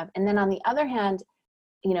kind of stuff. And then on the other hand,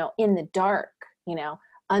 you know, in the dark, you know,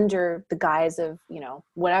 under the guise of, you know,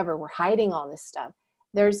 whatever, we're hiding all this stuff.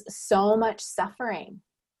 There's so much suffering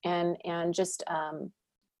and just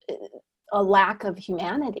a lack of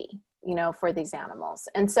humanity, you know, for these animals.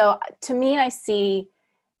 And so to me, I see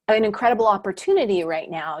an incredible opportunity right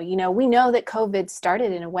now. You know, we know that COVID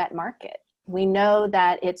started in a wet market. We know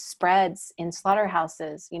that it spreads in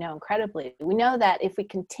slaughterhouses, you know, incredibly. We know that if we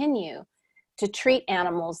continue to treat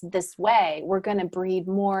animals this way, we're going to breed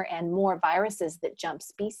more and more viruses that jump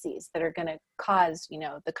species that are going to cause, you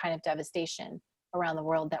know, the kind of devastation around the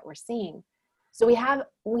world that we're seeing. So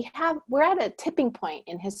we're at a tipping point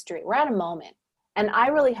in history. We're at a moment. And I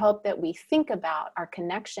really hope that we think about our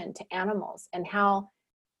connection to animals and how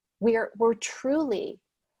we're truly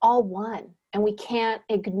all one, and we can't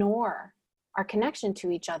ignore our connection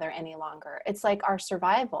to each other any longer. It's like our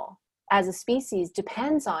survival as a species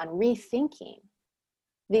depends on rethinking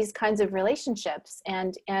these kinds of relationships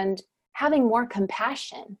and having more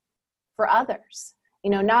compassion for others,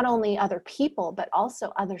 you know, not only other people, but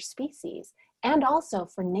also other species, and also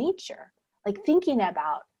for nature, like thinking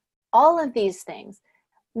about all of these things.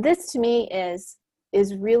 This to me is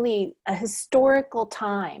really a historical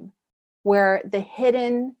time where the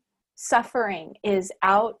hidden suffering is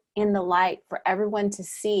out in the light for everyone to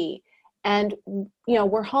see. And, you know,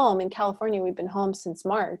 we're home in California. We've been home since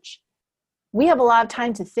March. We have a lot of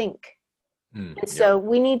time to think. And so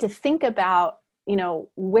we need to think about, you know,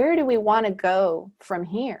 where do we want to go from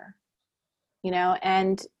here? You know,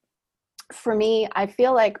 and for me, I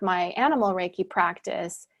feel like my animal Reiki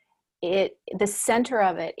practice, the center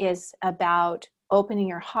of it is about opening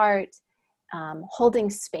your heart, holding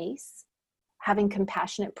space, having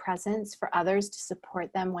compassionate presence for others to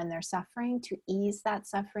support them when they're suffering, to ease that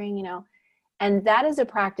suffering, you know. And that is a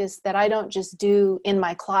practice that I don't just do in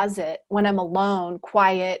my closet when I'm alone,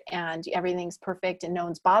 quiet, and everything's perfect and no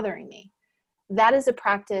one's bothering me. That is a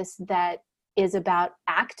practice that is about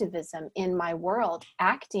activism in my world,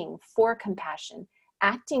 acting for compassion,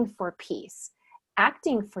 acting for peace,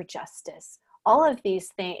 acting for justice. All of these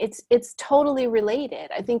things, it's totally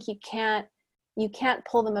related. I think you can't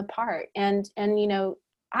pull them apart. And you know,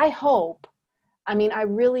 I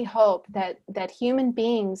really hope that human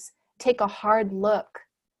beings take a hard look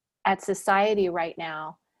at society right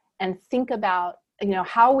now and think about, you know,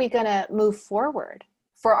 how are we going to move forward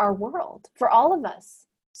for our world, for all of us,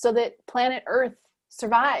 so that planet Earth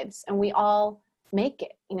survives and we all make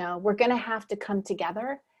it. You know, we're going to have to come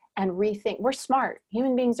together and rethink. We're smart.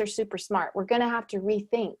 Human beings are super smart. We're going to have to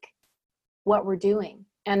rethink what we're doing.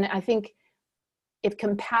 And I think if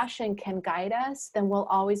compassion can guide us, then we'll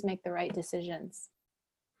always make the right decisions.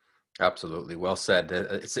 Absolutely. Well said.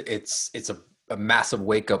 It's a massive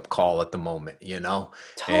wake up call at the moment, you know,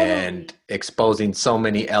 Totally. And exposing so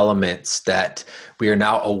many elements that we are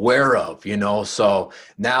now aware of, you know, so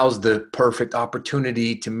now's the perfect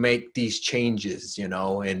opportunity to make these changes, you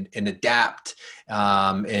know, and adapt,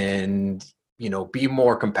 and, you know, be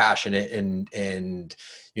more compassionate and,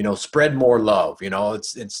 you know, spread more love, you know,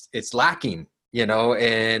 it's lacking, you know,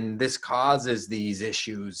 and this causes these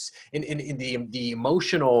issues in the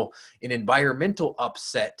emotional and environmental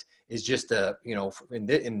upset is just you know,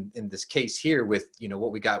 in this case here with, you know,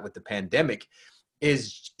 what we got with the pandemic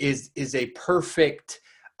is a perfect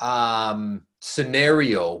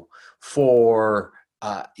scenario for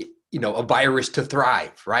you know, a virus to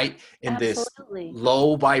thrive, right? In Absolutely. This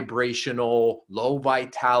low vibrational, low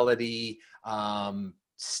vitality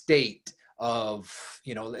state of,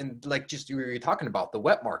 you know, and like just you were talking about the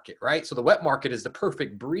wet market, right? So the wet market is the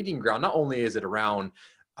perfect breeding ground. Not only is it around,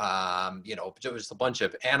 you know, just a bunch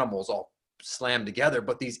of animals all slammed together,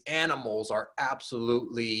 but these animals are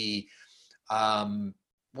absolutely,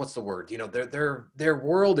 what's the word? You know, their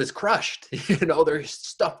world is crushed. You know, they're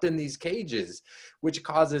stuffed in these cages, which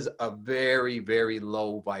causes a very, very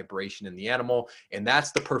low vibration in the animal, and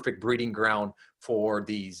that's the perfect breeding ground for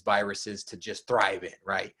these viruses to just thrive in,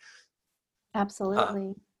 right?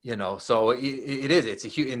 Absolutely. You know, so it's a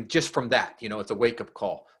huge, and just from that, you know, it's a wake up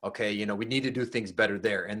call. Okay. You know, we need to do things better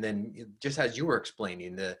there. And then just as you were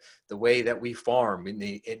explaining, the way that we farm,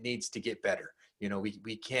 it needs to get better. You know,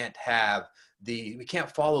 we can't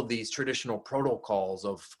follow these traditional protocols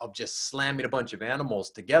of just slamming a bunch of animals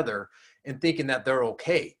together and thinking that they're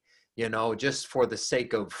okay, you know, just for the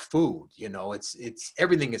sake of food. You know, it's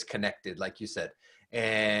everything is connected, like you said.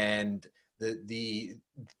 And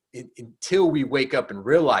until we wake up and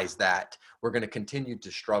realize that, we're going to continue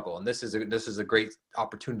to struggle. And this is a great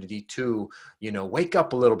opportunity to, you know, wake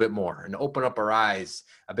up a little bit more and open up our eyes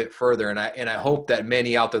a bit further. And I hope that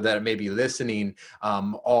many out there that may be listening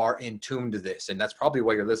are in tune to this. And that's probably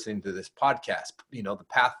why you're listening to this podcast. You know, the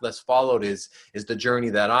path less followed is the journey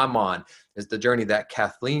that I'm on, is the journey that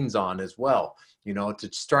Kathleen's on as well. You know, to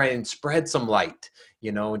try and spread some light,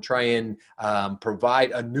 you know, and try and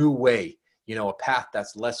provide a new way, you know, a path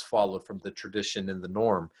that's less followed from the tradition and the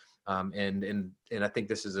norm. And I think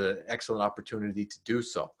this is an excellent opportunity to do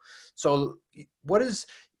so. So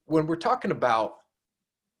when we're talking about,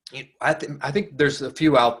 I think there's a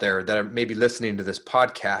few out there that are maybe listening to this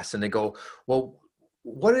podcast and they go, well,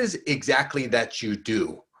 what is exactly that you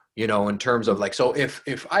do? In terms of like, so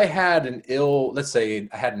if I had let's say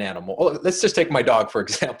I had an animal, let's just take my dog, for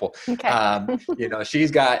example. Okay.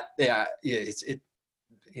 She's got,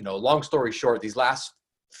 long story short, these last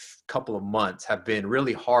couple of months have been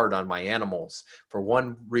really hard on my animals for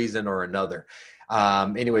one reason or another.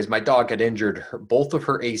 Anyways, my dog had injured both of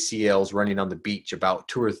her ACLs running on the beach about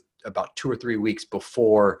 2 or 3 weeks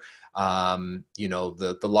before, the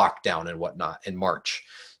lockdown and whatnot in March.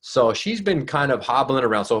 So she's been kind of hobbling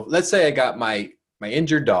around. So let's say I got my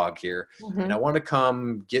injured dog here, and I want to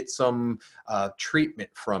come get some treatment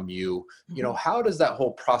from you. How does that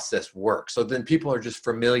whole process work? So then people are just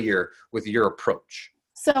familiar with your approach.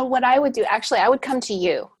 So what I would do, actually, I would come to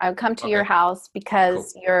you. I would come to your house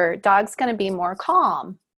because your dog's going to be more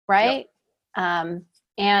calm, right? Yep.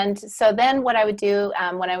 And so then what I would do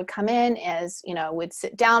when I would come in is, would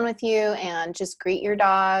sit down with you and just greet your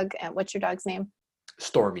dog. And what's your dog's name?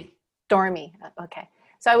 Stormy. Okay.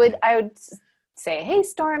 So I would say, hey,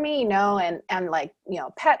 Stormy, and like,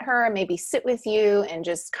 pet her, maybe sit with you and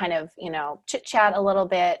just kind of, chit chat a little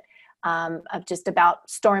bit of just about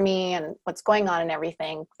Stormy and what's going on and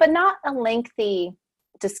everything, but not a lengthy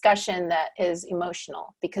discussion that is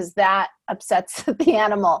emotional, because that upsets the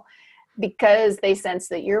animal, because they sense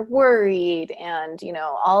that you're worried and,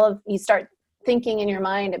 you start thinking in your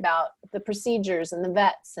mind about the procedures and the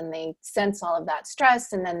vets, and they sense all of that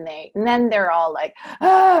stress, and then they're all like,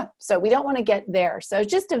 so we don't want to get there. So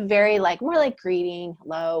just a very more like greeting,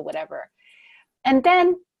 hello, whatever. And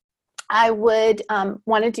then I would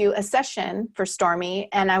want to do a session for Stormy,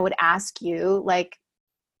 and I would ask you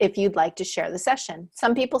if you'd like to share the session.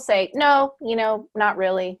 Some people say, no, not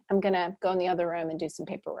really. I'm going to go in the other room and do some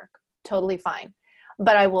paperwork. Totally fine.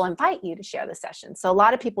 But I will invite you to share the session. So a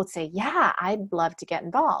lot of people would say, yeah, I'd love to get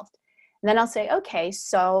involved. And then I'll say, okay,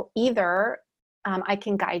 so either I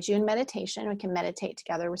can guide you in meditation. We can meditate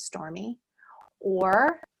together with Stormy.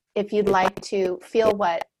 Or if you'd like to feel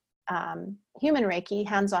what human Reiki,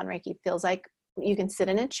 hands-on Reiki feels like, you can sit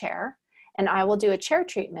in a chair and I will do a chair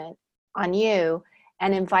treatment on you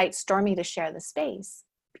and invite Stormy to share the space,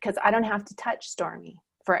 because I don't have to touch Stormy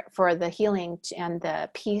for the healing and the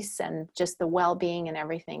peace and just the well-being and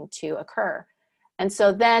everything to occur. And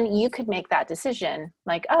so then you could make that decision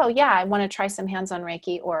like, oh yeah, I want to try some hands-on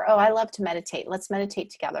Reiki, or, oh, I love to meditate. Let's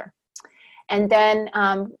meditate together. And then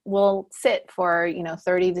we'll sit for,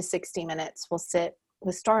 30 to 60 minutes. We'll sit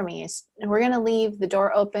with Stormy. And we're going to leave the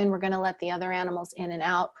door open. We're going to let the other animals in and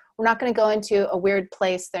out. We're not going to go into a weird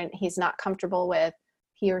place that he's not comfortable with,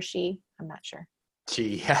 he or she. I'm not sure.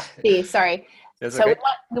 She, sorry. That's so okay.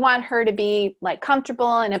 we want her to be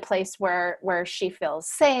comfortable in a place where she feels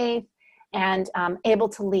safe and able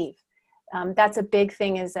to leave. That's a big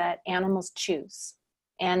thing, is that animals choose.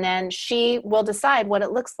 And then she will decide what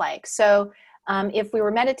it looks like. So if we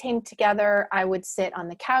were meditating together, I would sit on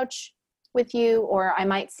the couch with you, or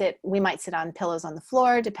we might sit on pillows on the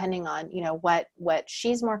floor, depending on, what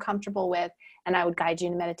she's more comfortable with. And I would guide you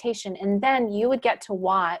in meditation. And then you would get to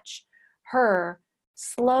watch her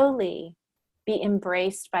slowly be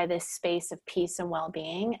embraced by this space of peace and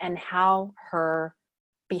well-being, and how her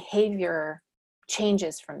behavior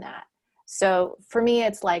changes from that. So for me,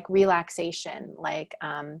 it's like relaxation.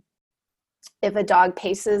 If a dog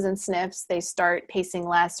paces and sniffs, they start pacing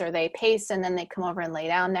less, or they pace and then they come over and lay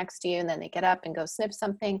down next to you, and then they get up and go sniff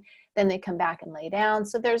something, then they come back and lay down.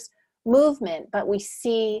 So there's movement, but we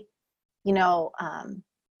see,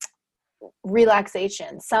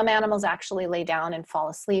 relaxation. Some animals actually lay down and fall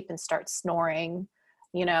asleep and start snoring.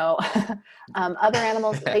 Other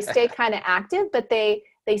animals, they stay kind of active, but they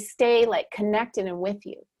stay connected and with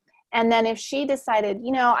you. And then if she decided,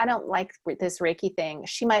 I don't like this Reiki thing,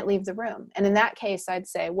 she might leave the room. And in that case, I'd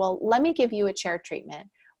say, well, let me give you a chair treatment.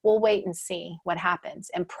 We'll wait and see what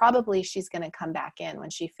happens. And probably she's going to come back in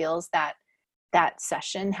when she feels that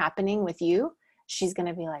session happening with you. She's going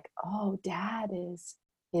to be like, oh, Dad is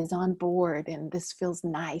on board and this feels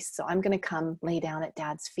nice. So I'm going to come lay down at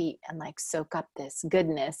Dad's feet and soak up this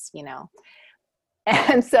goodness,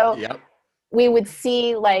 And so we would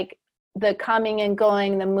see the coming and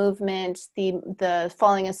going, the movement, the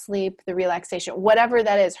falling asleep, the relaxation, whatever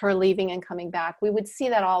that is, her leaving and coming back. We would see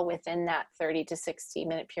that all within that 30 to 60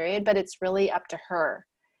 minute period, but it's really up to her.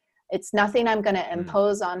 It's nothing I'm going to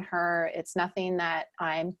impose on her. It's nothing that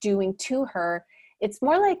I'm doing to her. It's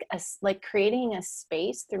more like creating a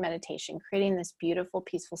space through meditation, creating this beautiful,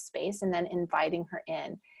 peaceful space, and then inviting her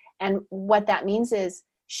in. And what that means is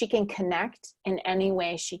she can connect in any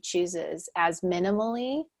way she chooses, as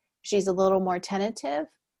minimally, she's a little more tentative,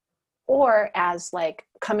 or as like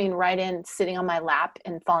coming right in, sitting on my lap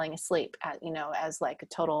and falling asleep, as like a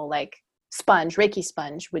total like sponge, Reiki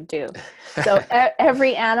sponge would do. So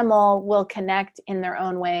every animal will connect in their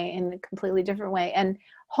own way, in a completely different way. And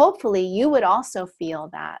hopefully you would also feel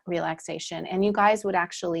that relaxation, and you guys would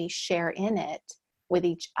actually share in it with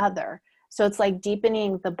each other. So it's like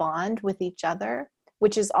deepening the bond with each other,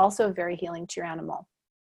 which is also very healing to your animal.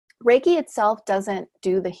 Reiki itself doesn't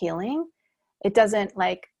do the healing. It doesn't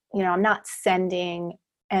I'm not sending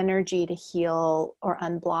energy to heal or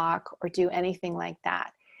unblock or do anything like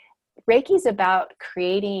that. Reiki is about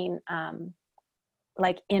creating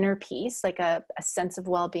inner peace, like a sense of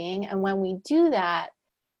well-being. And when we do that,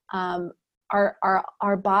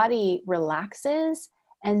 our body relaxes,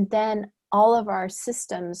 and then all of our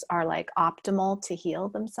systems are like optimal to heal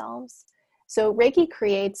themselves. So Reiki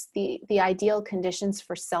creates the ideal conditions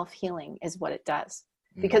for self-healing is what it does.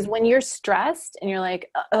 Because when you're stressed and you're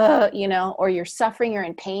like, or you're suffering, you're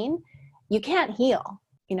in pain, you can't heal,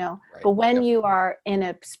 Right. But when you are in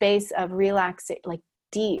a space of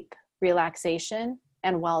deep relaxation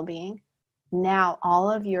and well-being, now all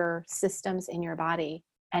of your systems in your body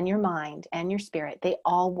and your mind and your spirit, they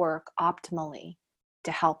all work optimally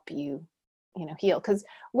to help you, heal. Because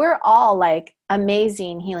we're all like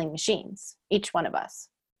amazing healing machines, each one of us.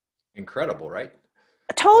 Incredible, right?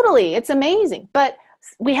 Totally. It's amazing. But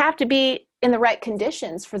we have to be in the right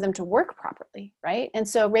conditions for them to work properly, right? And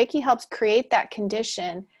so Reiki helps create that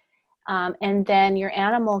condition, and then your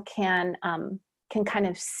animal can kind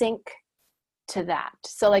of sync to that.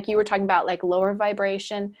 So like you were talking about like lower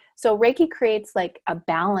vibration. So Reiki creates like a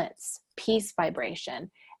balance, peace vibration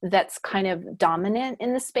that's kind of dominant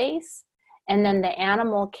in the space. And then the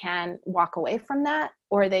animal can walk away from that,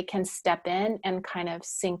 or they can step in and kind of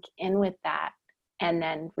sink in with that and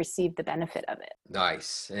then receive the benefit of it.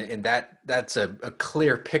 Nice. And that's a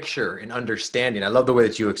clear picture and understanding. I love the way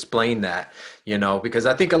that you explain that, because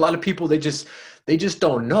I think a lot of people, they just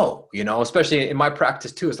don't know, especially in my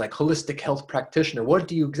practice too. It's like holistic health practitioner. What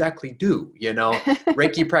do you exactly do?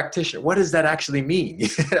 Reiki practitioner. What does that actually mean?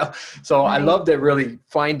 So right. I love to really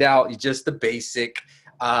find out just the basic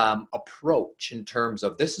approach in terms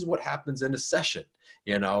of this is what happens in a session.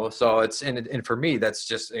 So it's, and for me, that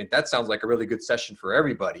sounds like a really good session for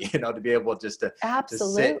everybody, to be able just to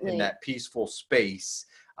sit in that peaceful space,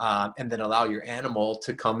 and then allow your animal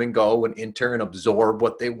to come and go and enter and absorb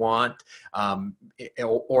what they want,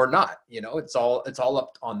 or not, it's all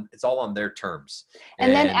on their terms.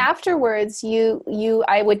 And then afterwards,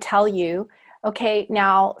 I would tell you, okay,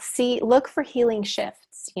 now look for healing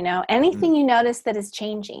shifts, anything you notice that is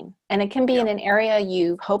changing, and it can be in an area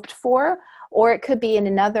you hoped for, or it could be in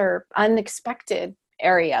another unexpected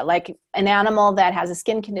area, like an animal that has a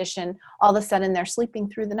skin condition, all of a sudden they're sleeping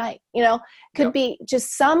through the night, could be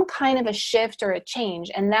just some kind of a shift or a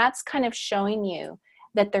change. And that's kind of showing you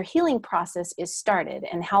that their healing process is started,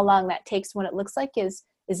 and how long that takes, what it looks like is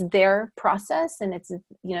their process, and it's,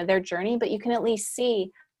 their journey. But you can at least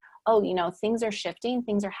see, things are shifting,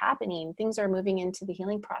 things are happening, things are moving into the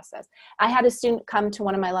healing process. I had a student come to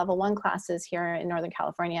one of my level 1 classes here in Northern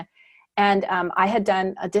California, and I had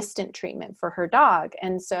done a distant treatment for her dog.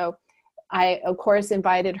 And so I, of course,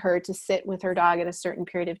 invited her to sit with her dog at a certain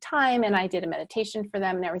period of time, and I did a meditation for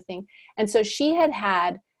them and everything. And so she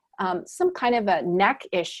had some kind of a neck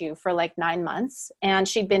issue for like 9 months, and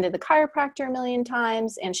she'd been to the chiropractor a million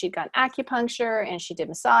times, and she'd gotten acupuncture, and she did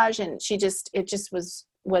massage, and it just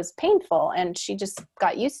was painful, and she just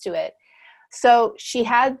got used to it. So she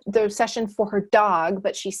had the session for her dog,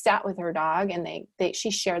 but she sat with her dog, and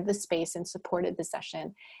she shared the space and supported the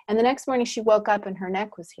session. And the next morning she woke up and her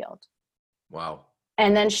neck was healed. Wow.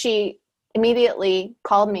 And then she immediately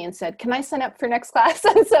called me and said, "Can I sign up for next class?"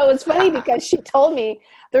 And so it's funny because she told me,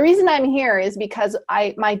 the reason I'm here is because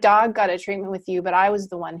my dog got a treatment with you, but I was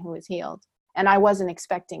the one who was healed, and I wasn't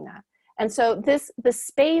expecting that. And so the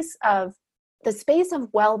space of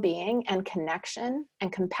well-being and connection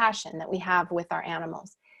and compassion that we have with our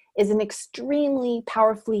animals is an extremely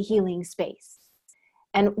powerfully healing space.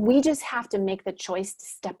 And we just have to make the choice to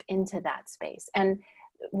step into that space. And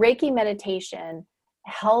Reiki meditation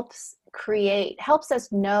helps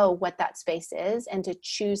us know what that space is and to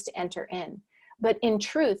choose to enter in. But in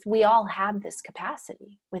truth, we all have this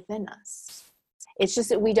capacity within us. It's just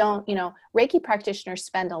that we don't, Reiki practitioners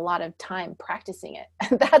spend a lot of time practicing it.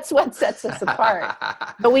 That's what sets us apart.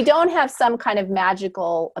 But we don't have some kind of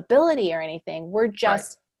magical ability or anything. We're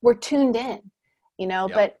just, we're tuned in,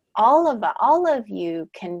 but all of you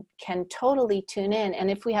can totally tune in.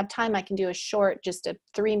 And if we have time, I can do a short, just a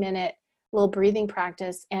 3-minute little breathing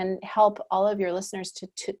practice and help all of your listeners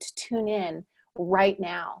to tune in right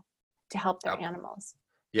now to help their animals.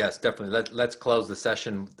 Yes, definitely. Let's close the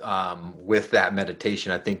session with that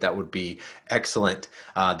meditation. I think that would be excellent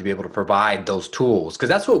to be able to provide those tools, because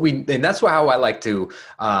that's what and that's how I like to,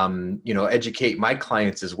 educate my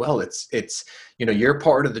clients as well. It's you're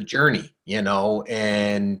part of the journey,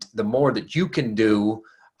 and the more that you can do,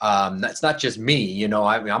 that's not just me.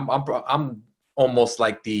 I mean, I'm almost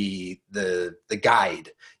like the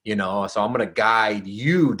guide, so I'm going to guide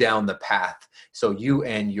you down the path so you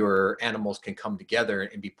and your animals can come together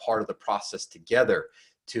and be part of the process together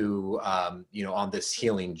to, on this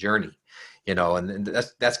healing journey, and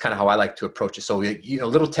that's kind of how I like to approach it. So,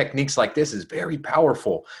 little techniques like this is very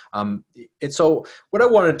powerful. And so what I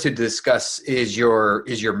wanted to discuss is your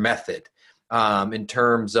method, in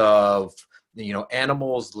terms of,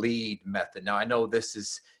 animals lead method. Now I know this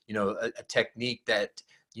is, a technique that,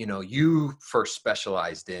 you first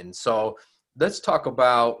specialized in. So let's talk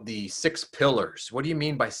about the 6 pillars. What do you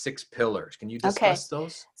mean by 6 pillars? Can you discuss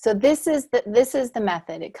those? So this is the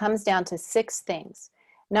method. It comes down to 6 things.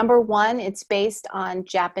 Number 1, it's based on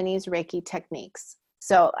Japanese Reiki techniques.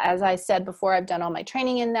 So as I said before, I've done all my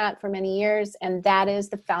training in that for many years, and that is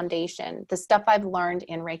the foundation. The stuff I've learned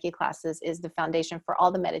in Reiki classes is the foundation for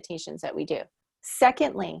all the meditations that we do.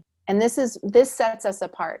 Secondly, and this sets us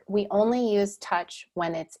apart, we only use touch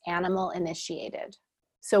when it's animal initiated.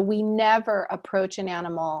 So we never approach an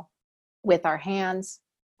animal with our hands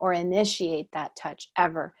or initiate that touch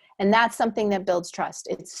ever. And that's something that builds trust.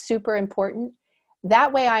 It's super important.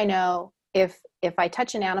 That way I know if I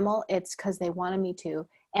touch an animal, it's because they wanted me to,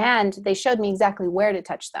 and they showed me exactly where to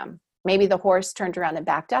touch them. Maybe the horse turned around and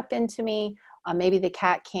backed up into me. Maybe the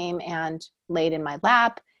cat came and laid in my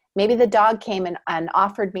lap. Maybe the dog came and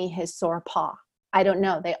offered me his sore paw. I don't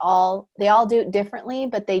know. They all do it differently,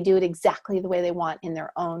 but they do it exactly the way they want in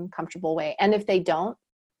their own comfortable way. And if they don't,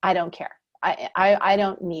 I don't care. I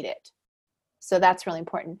don't need it. So that's really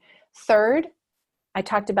important. Third, I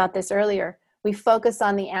talked about this earlier. We focus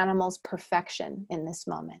on the animal's perfection in this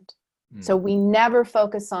moment. So we never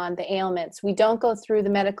focus on the ailments. We don't go through the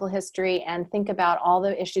medical history and think about all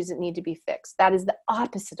the issues that need to be fixed. That is the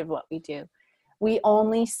opposite of what we do. We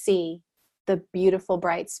only see the beautiful,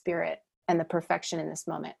 bright spirit and the perfection in this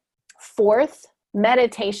moment. Fourth,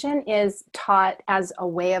 meditation is taught as a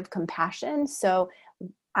way of compassion. So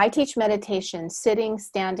I teach meditation sitting,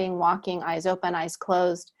 standing, walking, eyes open, eyes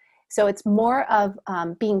closed. So it's more of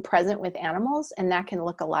being present with animals, and that can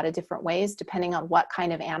look a lot of different ways depending on what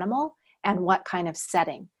kind of animal and what kind of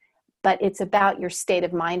setting. But it's about your state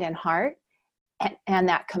of mind and heart and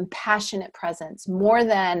that compassionate presence more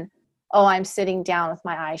than, oh, I'm sitting down with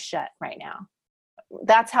my eyes shut right now.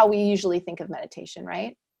 That's how we usually think of meditation,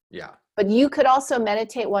 right? Yeah. But you could also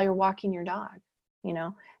meditate while you're walking your dog,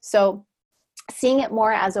 So seeing it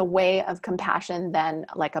more as a way of compassion than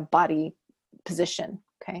like a body position,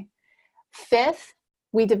 okay? Fifth,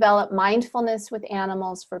 we develop mindfulness with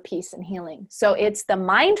animals for peace and healing. So it's the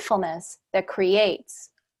mindfulness that creates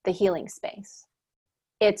the healing space.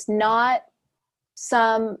 It's not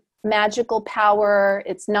some magical power.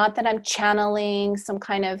 It's not that I'm channeling some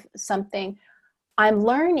kind of something. I'm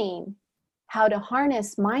learning how to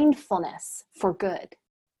harness mindfulness for good.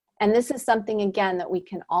 And this is something, again, that we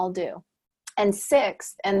can all do. And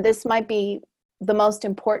sixth, and this might be the most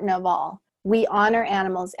important of all, we honor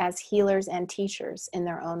animals as healers and teachers in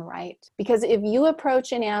their own right. Because if you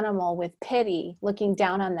approach an animal with pity, looking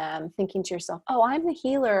down on them, thinking to yourself, oh, I'm the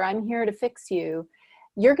healer, I'm here to fix you,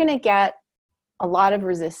 you're going to get a lot of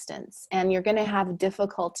resistance, and you're going to have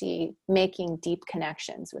difficulty making deep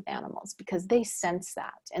connections with animals because they sense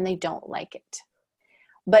that and they don't like it.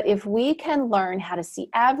 But if we can learn how to see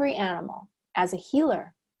every animal as a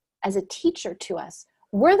healer, as a teacher to us,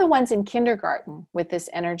 we're the ones in kindergarten with this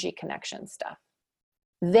energy connection stuff.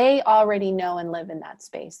 They already know and live in that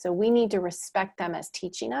space. So we need to respect them as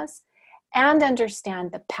teaching us and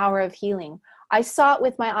understand the power of healing. I saw it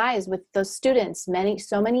with my eyes with those students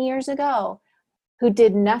so many years ago who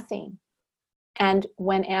did nothing. And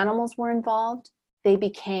when animals were involved, they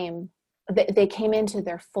came into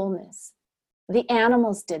their fullness. The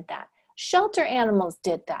animals did that. Shelter animals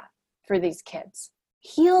did that for these kids.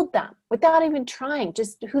 Healed them without even trying,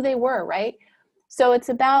 just who they were, right? So it's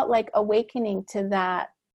about like awakening to that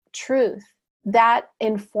truth that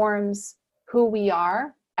informs who we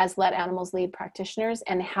are as Let Animals Lead practitioners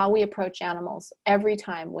and how we approach animals every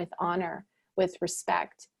time with honor, with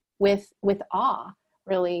respect, with awe,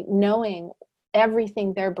 really knowing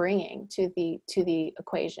everything they're bringing to the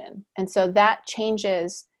equation. And so that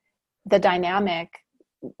changes the dynamic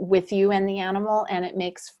with you and the animal, and it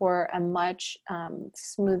makes for a much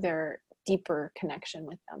smoother, deeper connection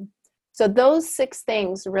with them. So those 6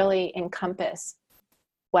 things really encompass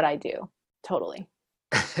what I do totally.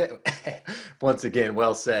 Once again,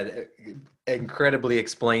 well said. Incredibly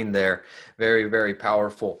explained there. Very, very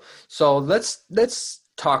powerful. So let's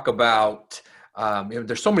talk about,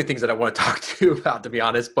 there's so many things that I want to talk to you about, to be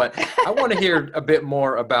honest, but I want to hear a bit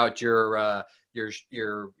more about your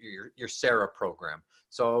SARA program.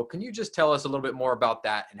 So can you just tell us a little bit more about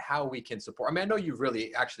that and how we can support? I mean, I know you've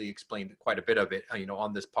really actually explained quite a bit of it,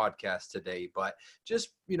 on this podcast today, but just,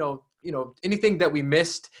 anything that we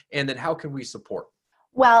missed, and then how can we support?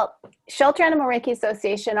 Well, Shelter Animal Reiki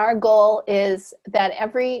Association, our goal is that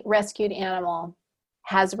every rescued animal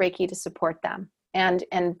has Reiki to support them. And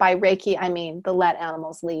by Reiki, I mean the Let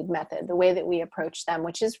Animals Lead method, the way that we approach them,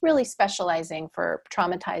 which is really specializing for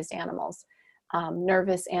traumatized animals,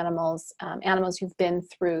 nervous animals, animals who've been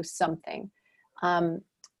through something.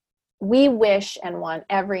 We wish and want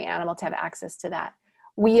every animal to have access to that.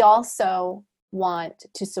 We also want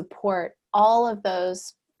to support all of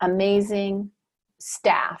those amazing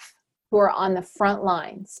staff who are on the front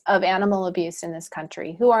lines of animal abuse in this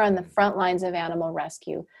country, who are on the front lines of animal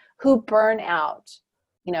rescue, who burn out,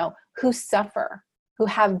 who suffer, who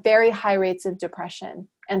have very high rates of depression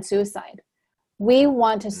and suicide. We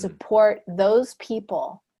want to support those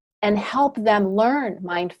people and help them learn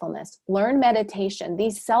mindfulness, learn meditation,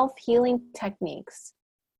 these self-healing techniques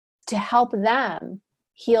to help them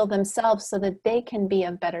heal themselves so that they can be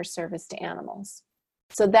of better service to animals.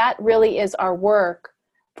 So that really is our work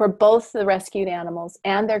for both the rescued animals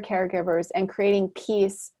and their caregivers, and creating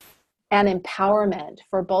peace and empowerment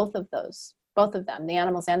for both of them, the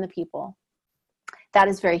animals and the people. That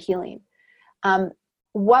is very healing.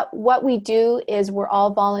 What we do is we're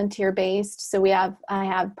all volunteer based. So I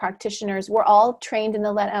have practitioners. We're all trained in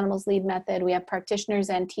the Let Animals Lead method. We have practitioners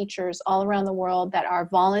and teachers all around the world that are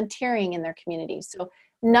volunteering in their communities. So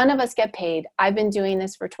none of us get paid. I've been doing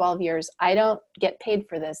this for 12 years. I don't get paid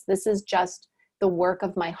for this. This is just the work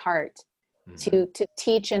of my heart to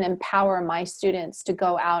teach and empower my students to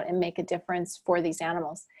go out and make a difference for these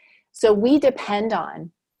animals. So we depend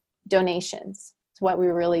on donations. It's what we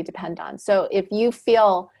really depend on. So if you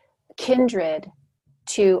feel kindred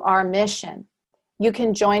to our mission, you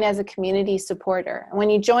can join as a community supporter. And when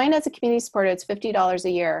you join as a community supporter, it's $50 a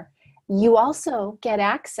year. You also get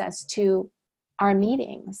access to our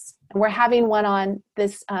meetings. And we're having one on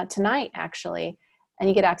this tonight, actually, and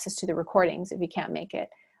you get access to the recordings if you can't make it.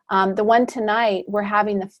 The one tonight, we're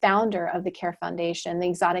having the founder of the CARE Foundation, the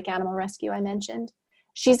exotic animal rescue I mentioned.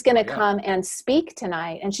 She's going to come and speak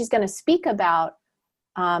tonight, and she's going to speak about,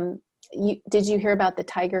 did you hear about the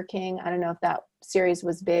Tiger King? I don't know if that series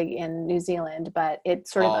was big in New Zealand, but it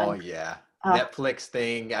sort of... Netflix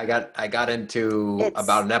thing. I got into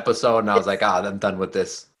about an episode, and I was like, I'm done with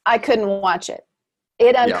this. I couldn't watch it.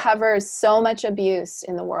 It uncovers so much abuse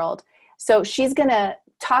in the world. So she's going to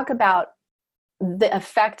talk about the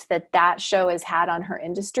effect that show has had on her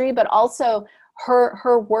industry, but also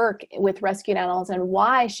her work with rescued animals and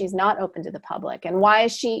why she's not open to the public, and why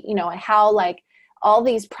she, how all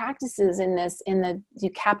these practices in the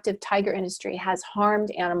captive tiger industry has harmed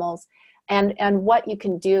animals, and what you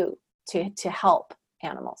can do to help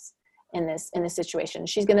animals in this situation.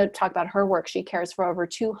 She's going to talk about her work. She cares for over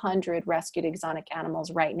 200 rescued exotic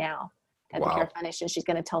animals right now at the CARE Foundation. She's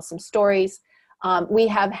going to tell some stories. We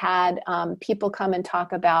have had people come and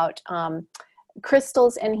talk about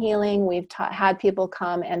crystals and healing. We've had people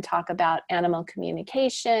come and talk about animal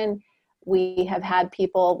communication. We have had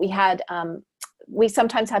people, we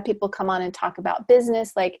sometimes have people come on and talk about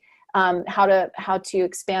business, like how to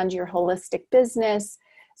expand your holistic business.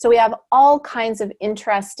 So we have all kinds of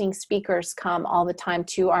interesting speakers come all the time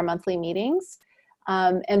to our monthly meetings.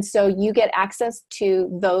 And so you get access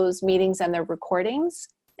to those meetings and their recordings,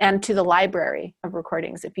 and to the library of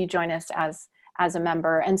recordings if you join us as a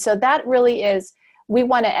member. And so that really is, we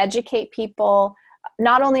want to educate people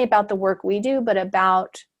not only about the work we do, but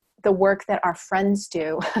about the work that our friends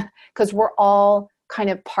do, because we're all kind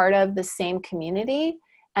of part of the same community,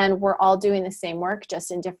 and we're all doing the same work, just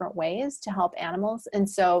in different ways to help animals. And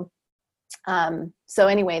so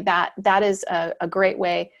anyway, that is a great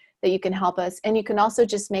way that you can help us. And you can also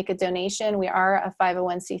just make a donation. We are a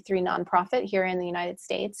 501c3 nonprofit here in the United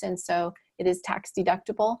States, and so it is tax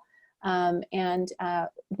deductible.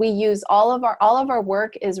 We use all of our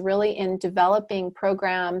work is really in developing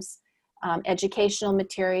programs, educational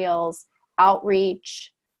materials,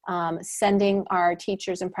 outreach, sending our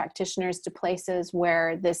teachers and practitioners to places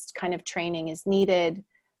where this kind of training is needed,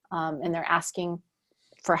 and they're asking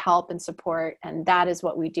for help and support. And that is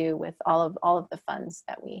what we do with all of the funds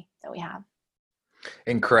that we have.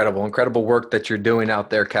 Incredible work that you're doing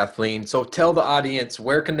out there, Kathleen. So tell the audience,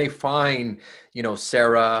 where can they find,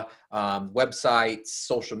 Sarah, websites,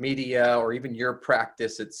 social media, or even your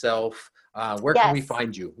practice itself? Where can we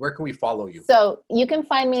find you? Where can we follow you? So you can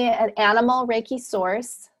find me at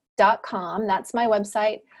animalreikisource.com. That's my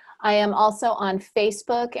website. I am also on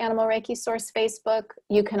Facebook, Animal Reiki Source Facebook.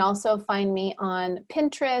 You can also find me on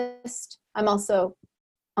Pinterest. I'm also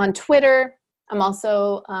on Twitter. I'm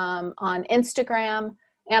also on Instagram,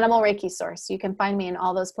 Animal Reiki Source. You can find me in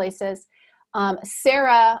all those places.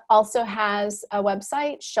 Sarah also has a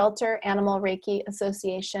website,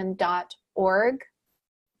 shelteranimalreikiassociation.org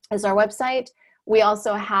is our website. We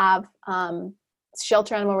also have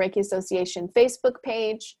Shelter Animal Reiki Association Facebook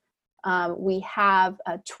page. We have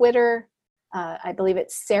a Twitter. I believe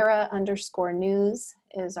it's Sarah_news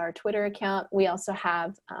is our Twitter account. We also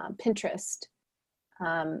have Pinterest.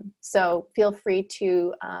 So feel free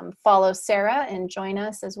to follow Sarah and join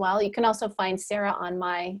us as well. You can also find Sarah on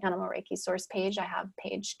my Animal Reiki Source page. I have a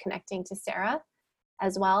page connecting to Sarah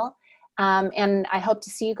as well. And I hope to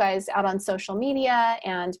see you guys out on social media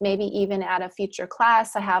and maybe even at a future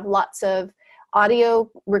class. I have lots of audio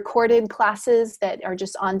recorded classes that are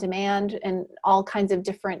just on demand and all kinds of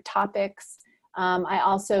different topics. I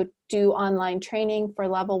also do online training for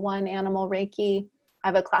level 1 Animal Reiki. I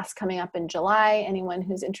have a class coming up in July. Anyone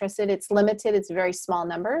who's interested, it's limited. It's very small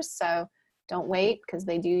numbers, so don't wait because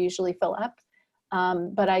they do usually fill up.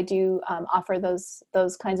 But I do offer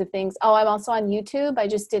those kinds of things. Oh, I'm also on YouTube. I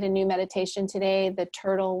just did a new meditation today, the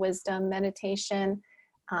Turtle Wisdom meditation.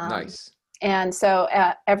 Nice. And so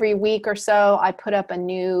every week or so, I put up a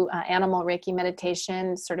new animal Reiki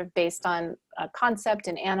meditation, sort of based on a concept,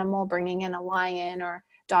 an animal, bringing in a lion or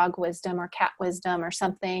dog wisdom or cat wisdom or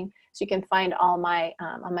something. So you can find all my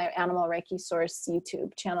on my Animal Reiki Source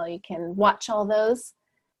YouTube channel. You can watch all those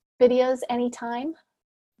videos anytime.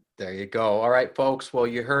 There you go. All right, folks. Well,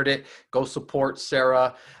 you heard it. Go support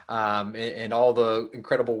Sarah and all the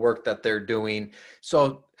incredible work that they're doing.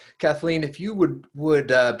 So, Kathleen, if you would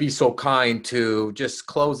be so kind to just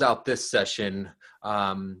close out this session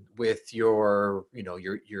with your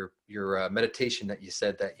meditation that you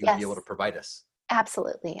said that you'd be able to provide us.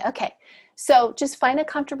 Absolutely. Okay. So just find a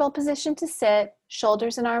comfortable position to sit,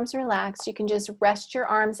 shoulders and arms relaxed. You can just rest your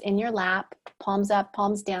arms in your lap, palms up,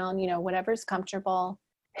 palms down, whatever's comfortable.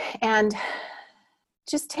 And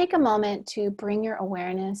just take a moment to bring your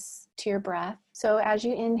awareness to your breath. So as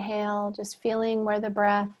you inhale, just feeling where the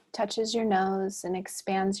breath touches your nose and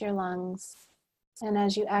expands your lungs. And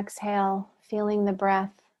as you exhale, feeling the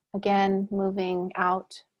breath again moving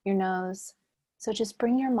out your nose. So just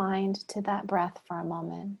bring your mind to that breath for a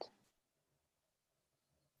moment.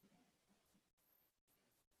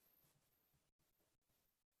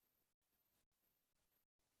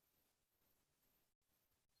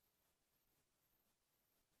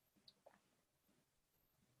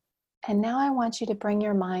 And now I want you to bring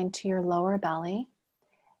your mind to your lower belly,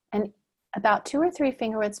 and about 2 or 3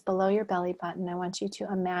 finger widths below your belly button, I want you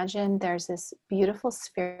to imagine there's this beautiful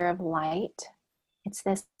sphere of light. It's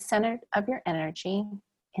the center of your energy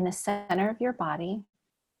in the center of your body.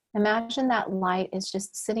 Imagine that light is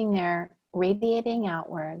just sitting there radiating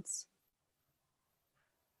outwards,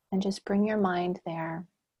 and just bring your mind there.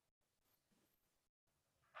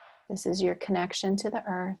 This is your connection to the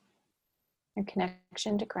earth, your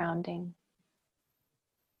connection to grounding.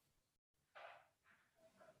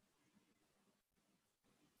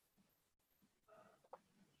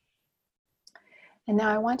 And now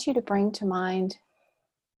I want you to bring to mind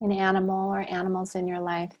an animal or animals in your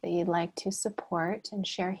life that you'd like to support and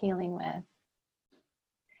share healing with.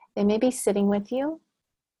 They may be sitting with you.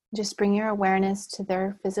 Just bring your awareness to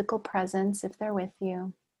their physical presence if they're with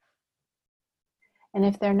you. And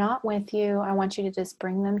if they're not with you, I want you to just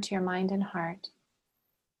bring them to your mind and heart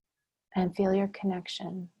and feel your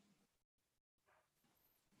connection.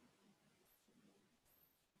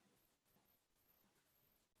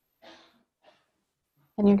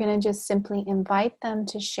 And you're going to just simply invite them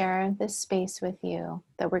to share this space with you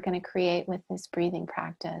that we're going to create with this breathing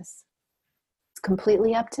practice. It's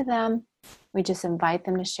completely up to them. We just invite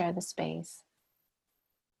them to share the space.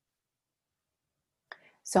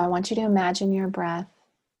 So I want you to imagine your breath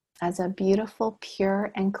as a beautiful,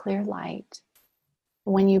 pure, and clear light.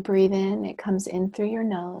 When you breathe in, it comes in through your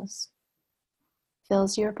nose,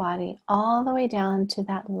 fills your body all the way down to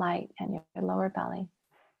that light and your lower belly.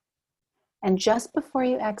 And just before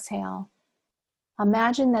you exhale,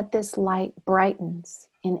 Imagine that this light brightens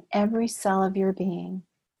in every cell of your being,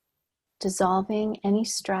 dissolving any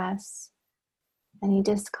stress, any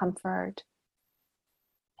discomfort,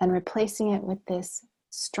 and replacing it with this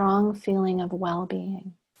strong feeling of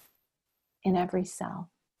well-being in every cell.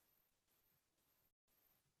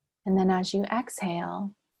 And then as you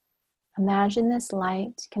exhale, imagine this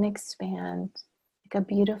light can expand like a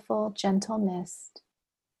beautiful, gentle mist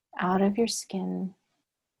out of your skin,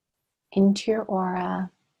 into your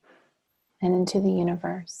aura, and into the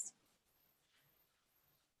universe.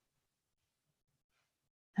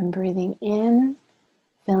 And breathing in,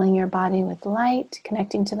 filling your body with light,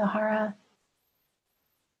 connecting to the hara,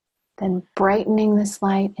 then brightening this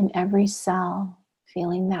light in every cell,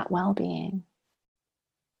 feeling that well-being.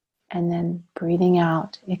 And then breathing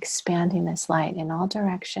out, expanding this light in all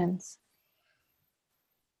directions.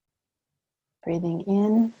 Breathing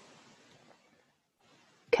in,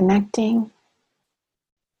 connecting,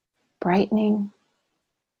 brightening,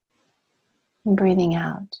 and breathing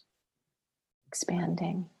out,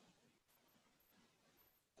 expanding.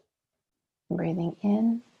 And breathing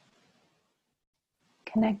in,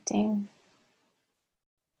 connecting,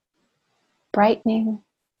 brightening,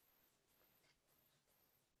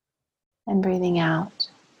 and breathing out,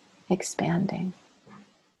 expanding.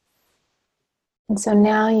 And so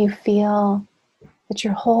now you feel that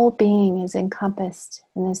your whole being is encompassed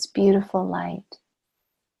in this beautiful light.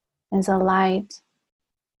 It's a light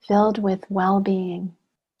filled with well-being,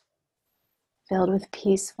 filled with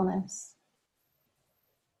peacefulness,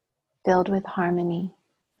 filled with harmony,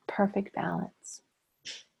 perfect balance.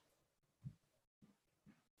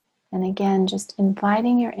 And again, just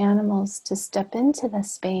inviting your animals to step into the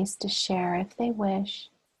space to share if they wish.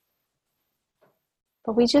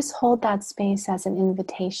 But we just hold that space as an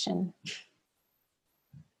invitation,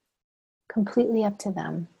 completely up to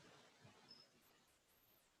them.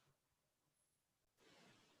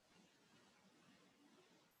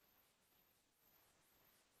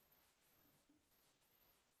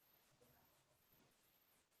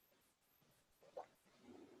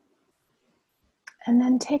 And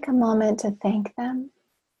then take a moment to thank them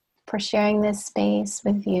for sharing this space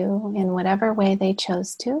with you in whatever way they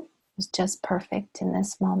chose to. It was just perfect in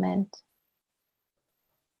this moment.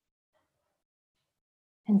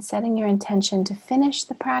 And setting your intention to finish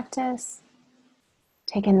the practice,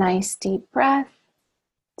 take a nice deep breath,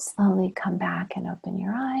 slowly come back and open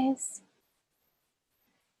your eyes.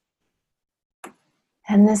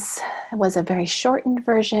 And this was a very shortened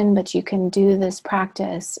version, but you can do this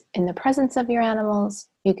practice in the presence of your animals.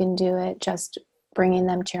 You can do it just bringing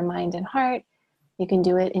them to your mind and heart. You can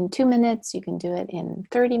do it in 2 minutes. You can do it in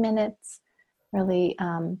 30 minutes. Really,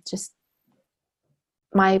 just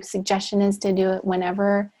my suggestion is to do it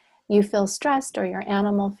whenever you feel stressed or your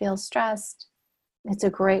animal feels stressed. It's a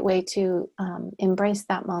great way to embrace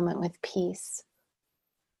that moment with peace.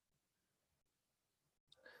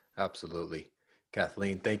 Absolutely.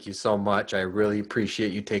 Kathleen, thank you so much. I really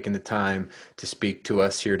appreciate you taking the time to speak to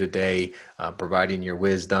us here today, providing your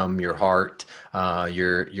wisdom, your heart,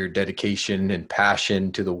 your dedication and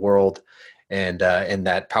passion to the world, and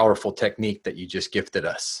that powerful technique that you just gifted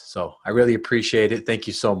us. So I really appreciate it. Thank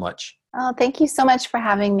you so much. Oh, thank you so much for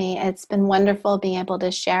having me. It's been wonderful being able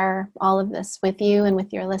to share all of this with you and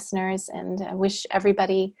with your listeners, and I wish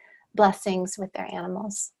everybody blessings with their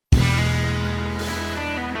animals.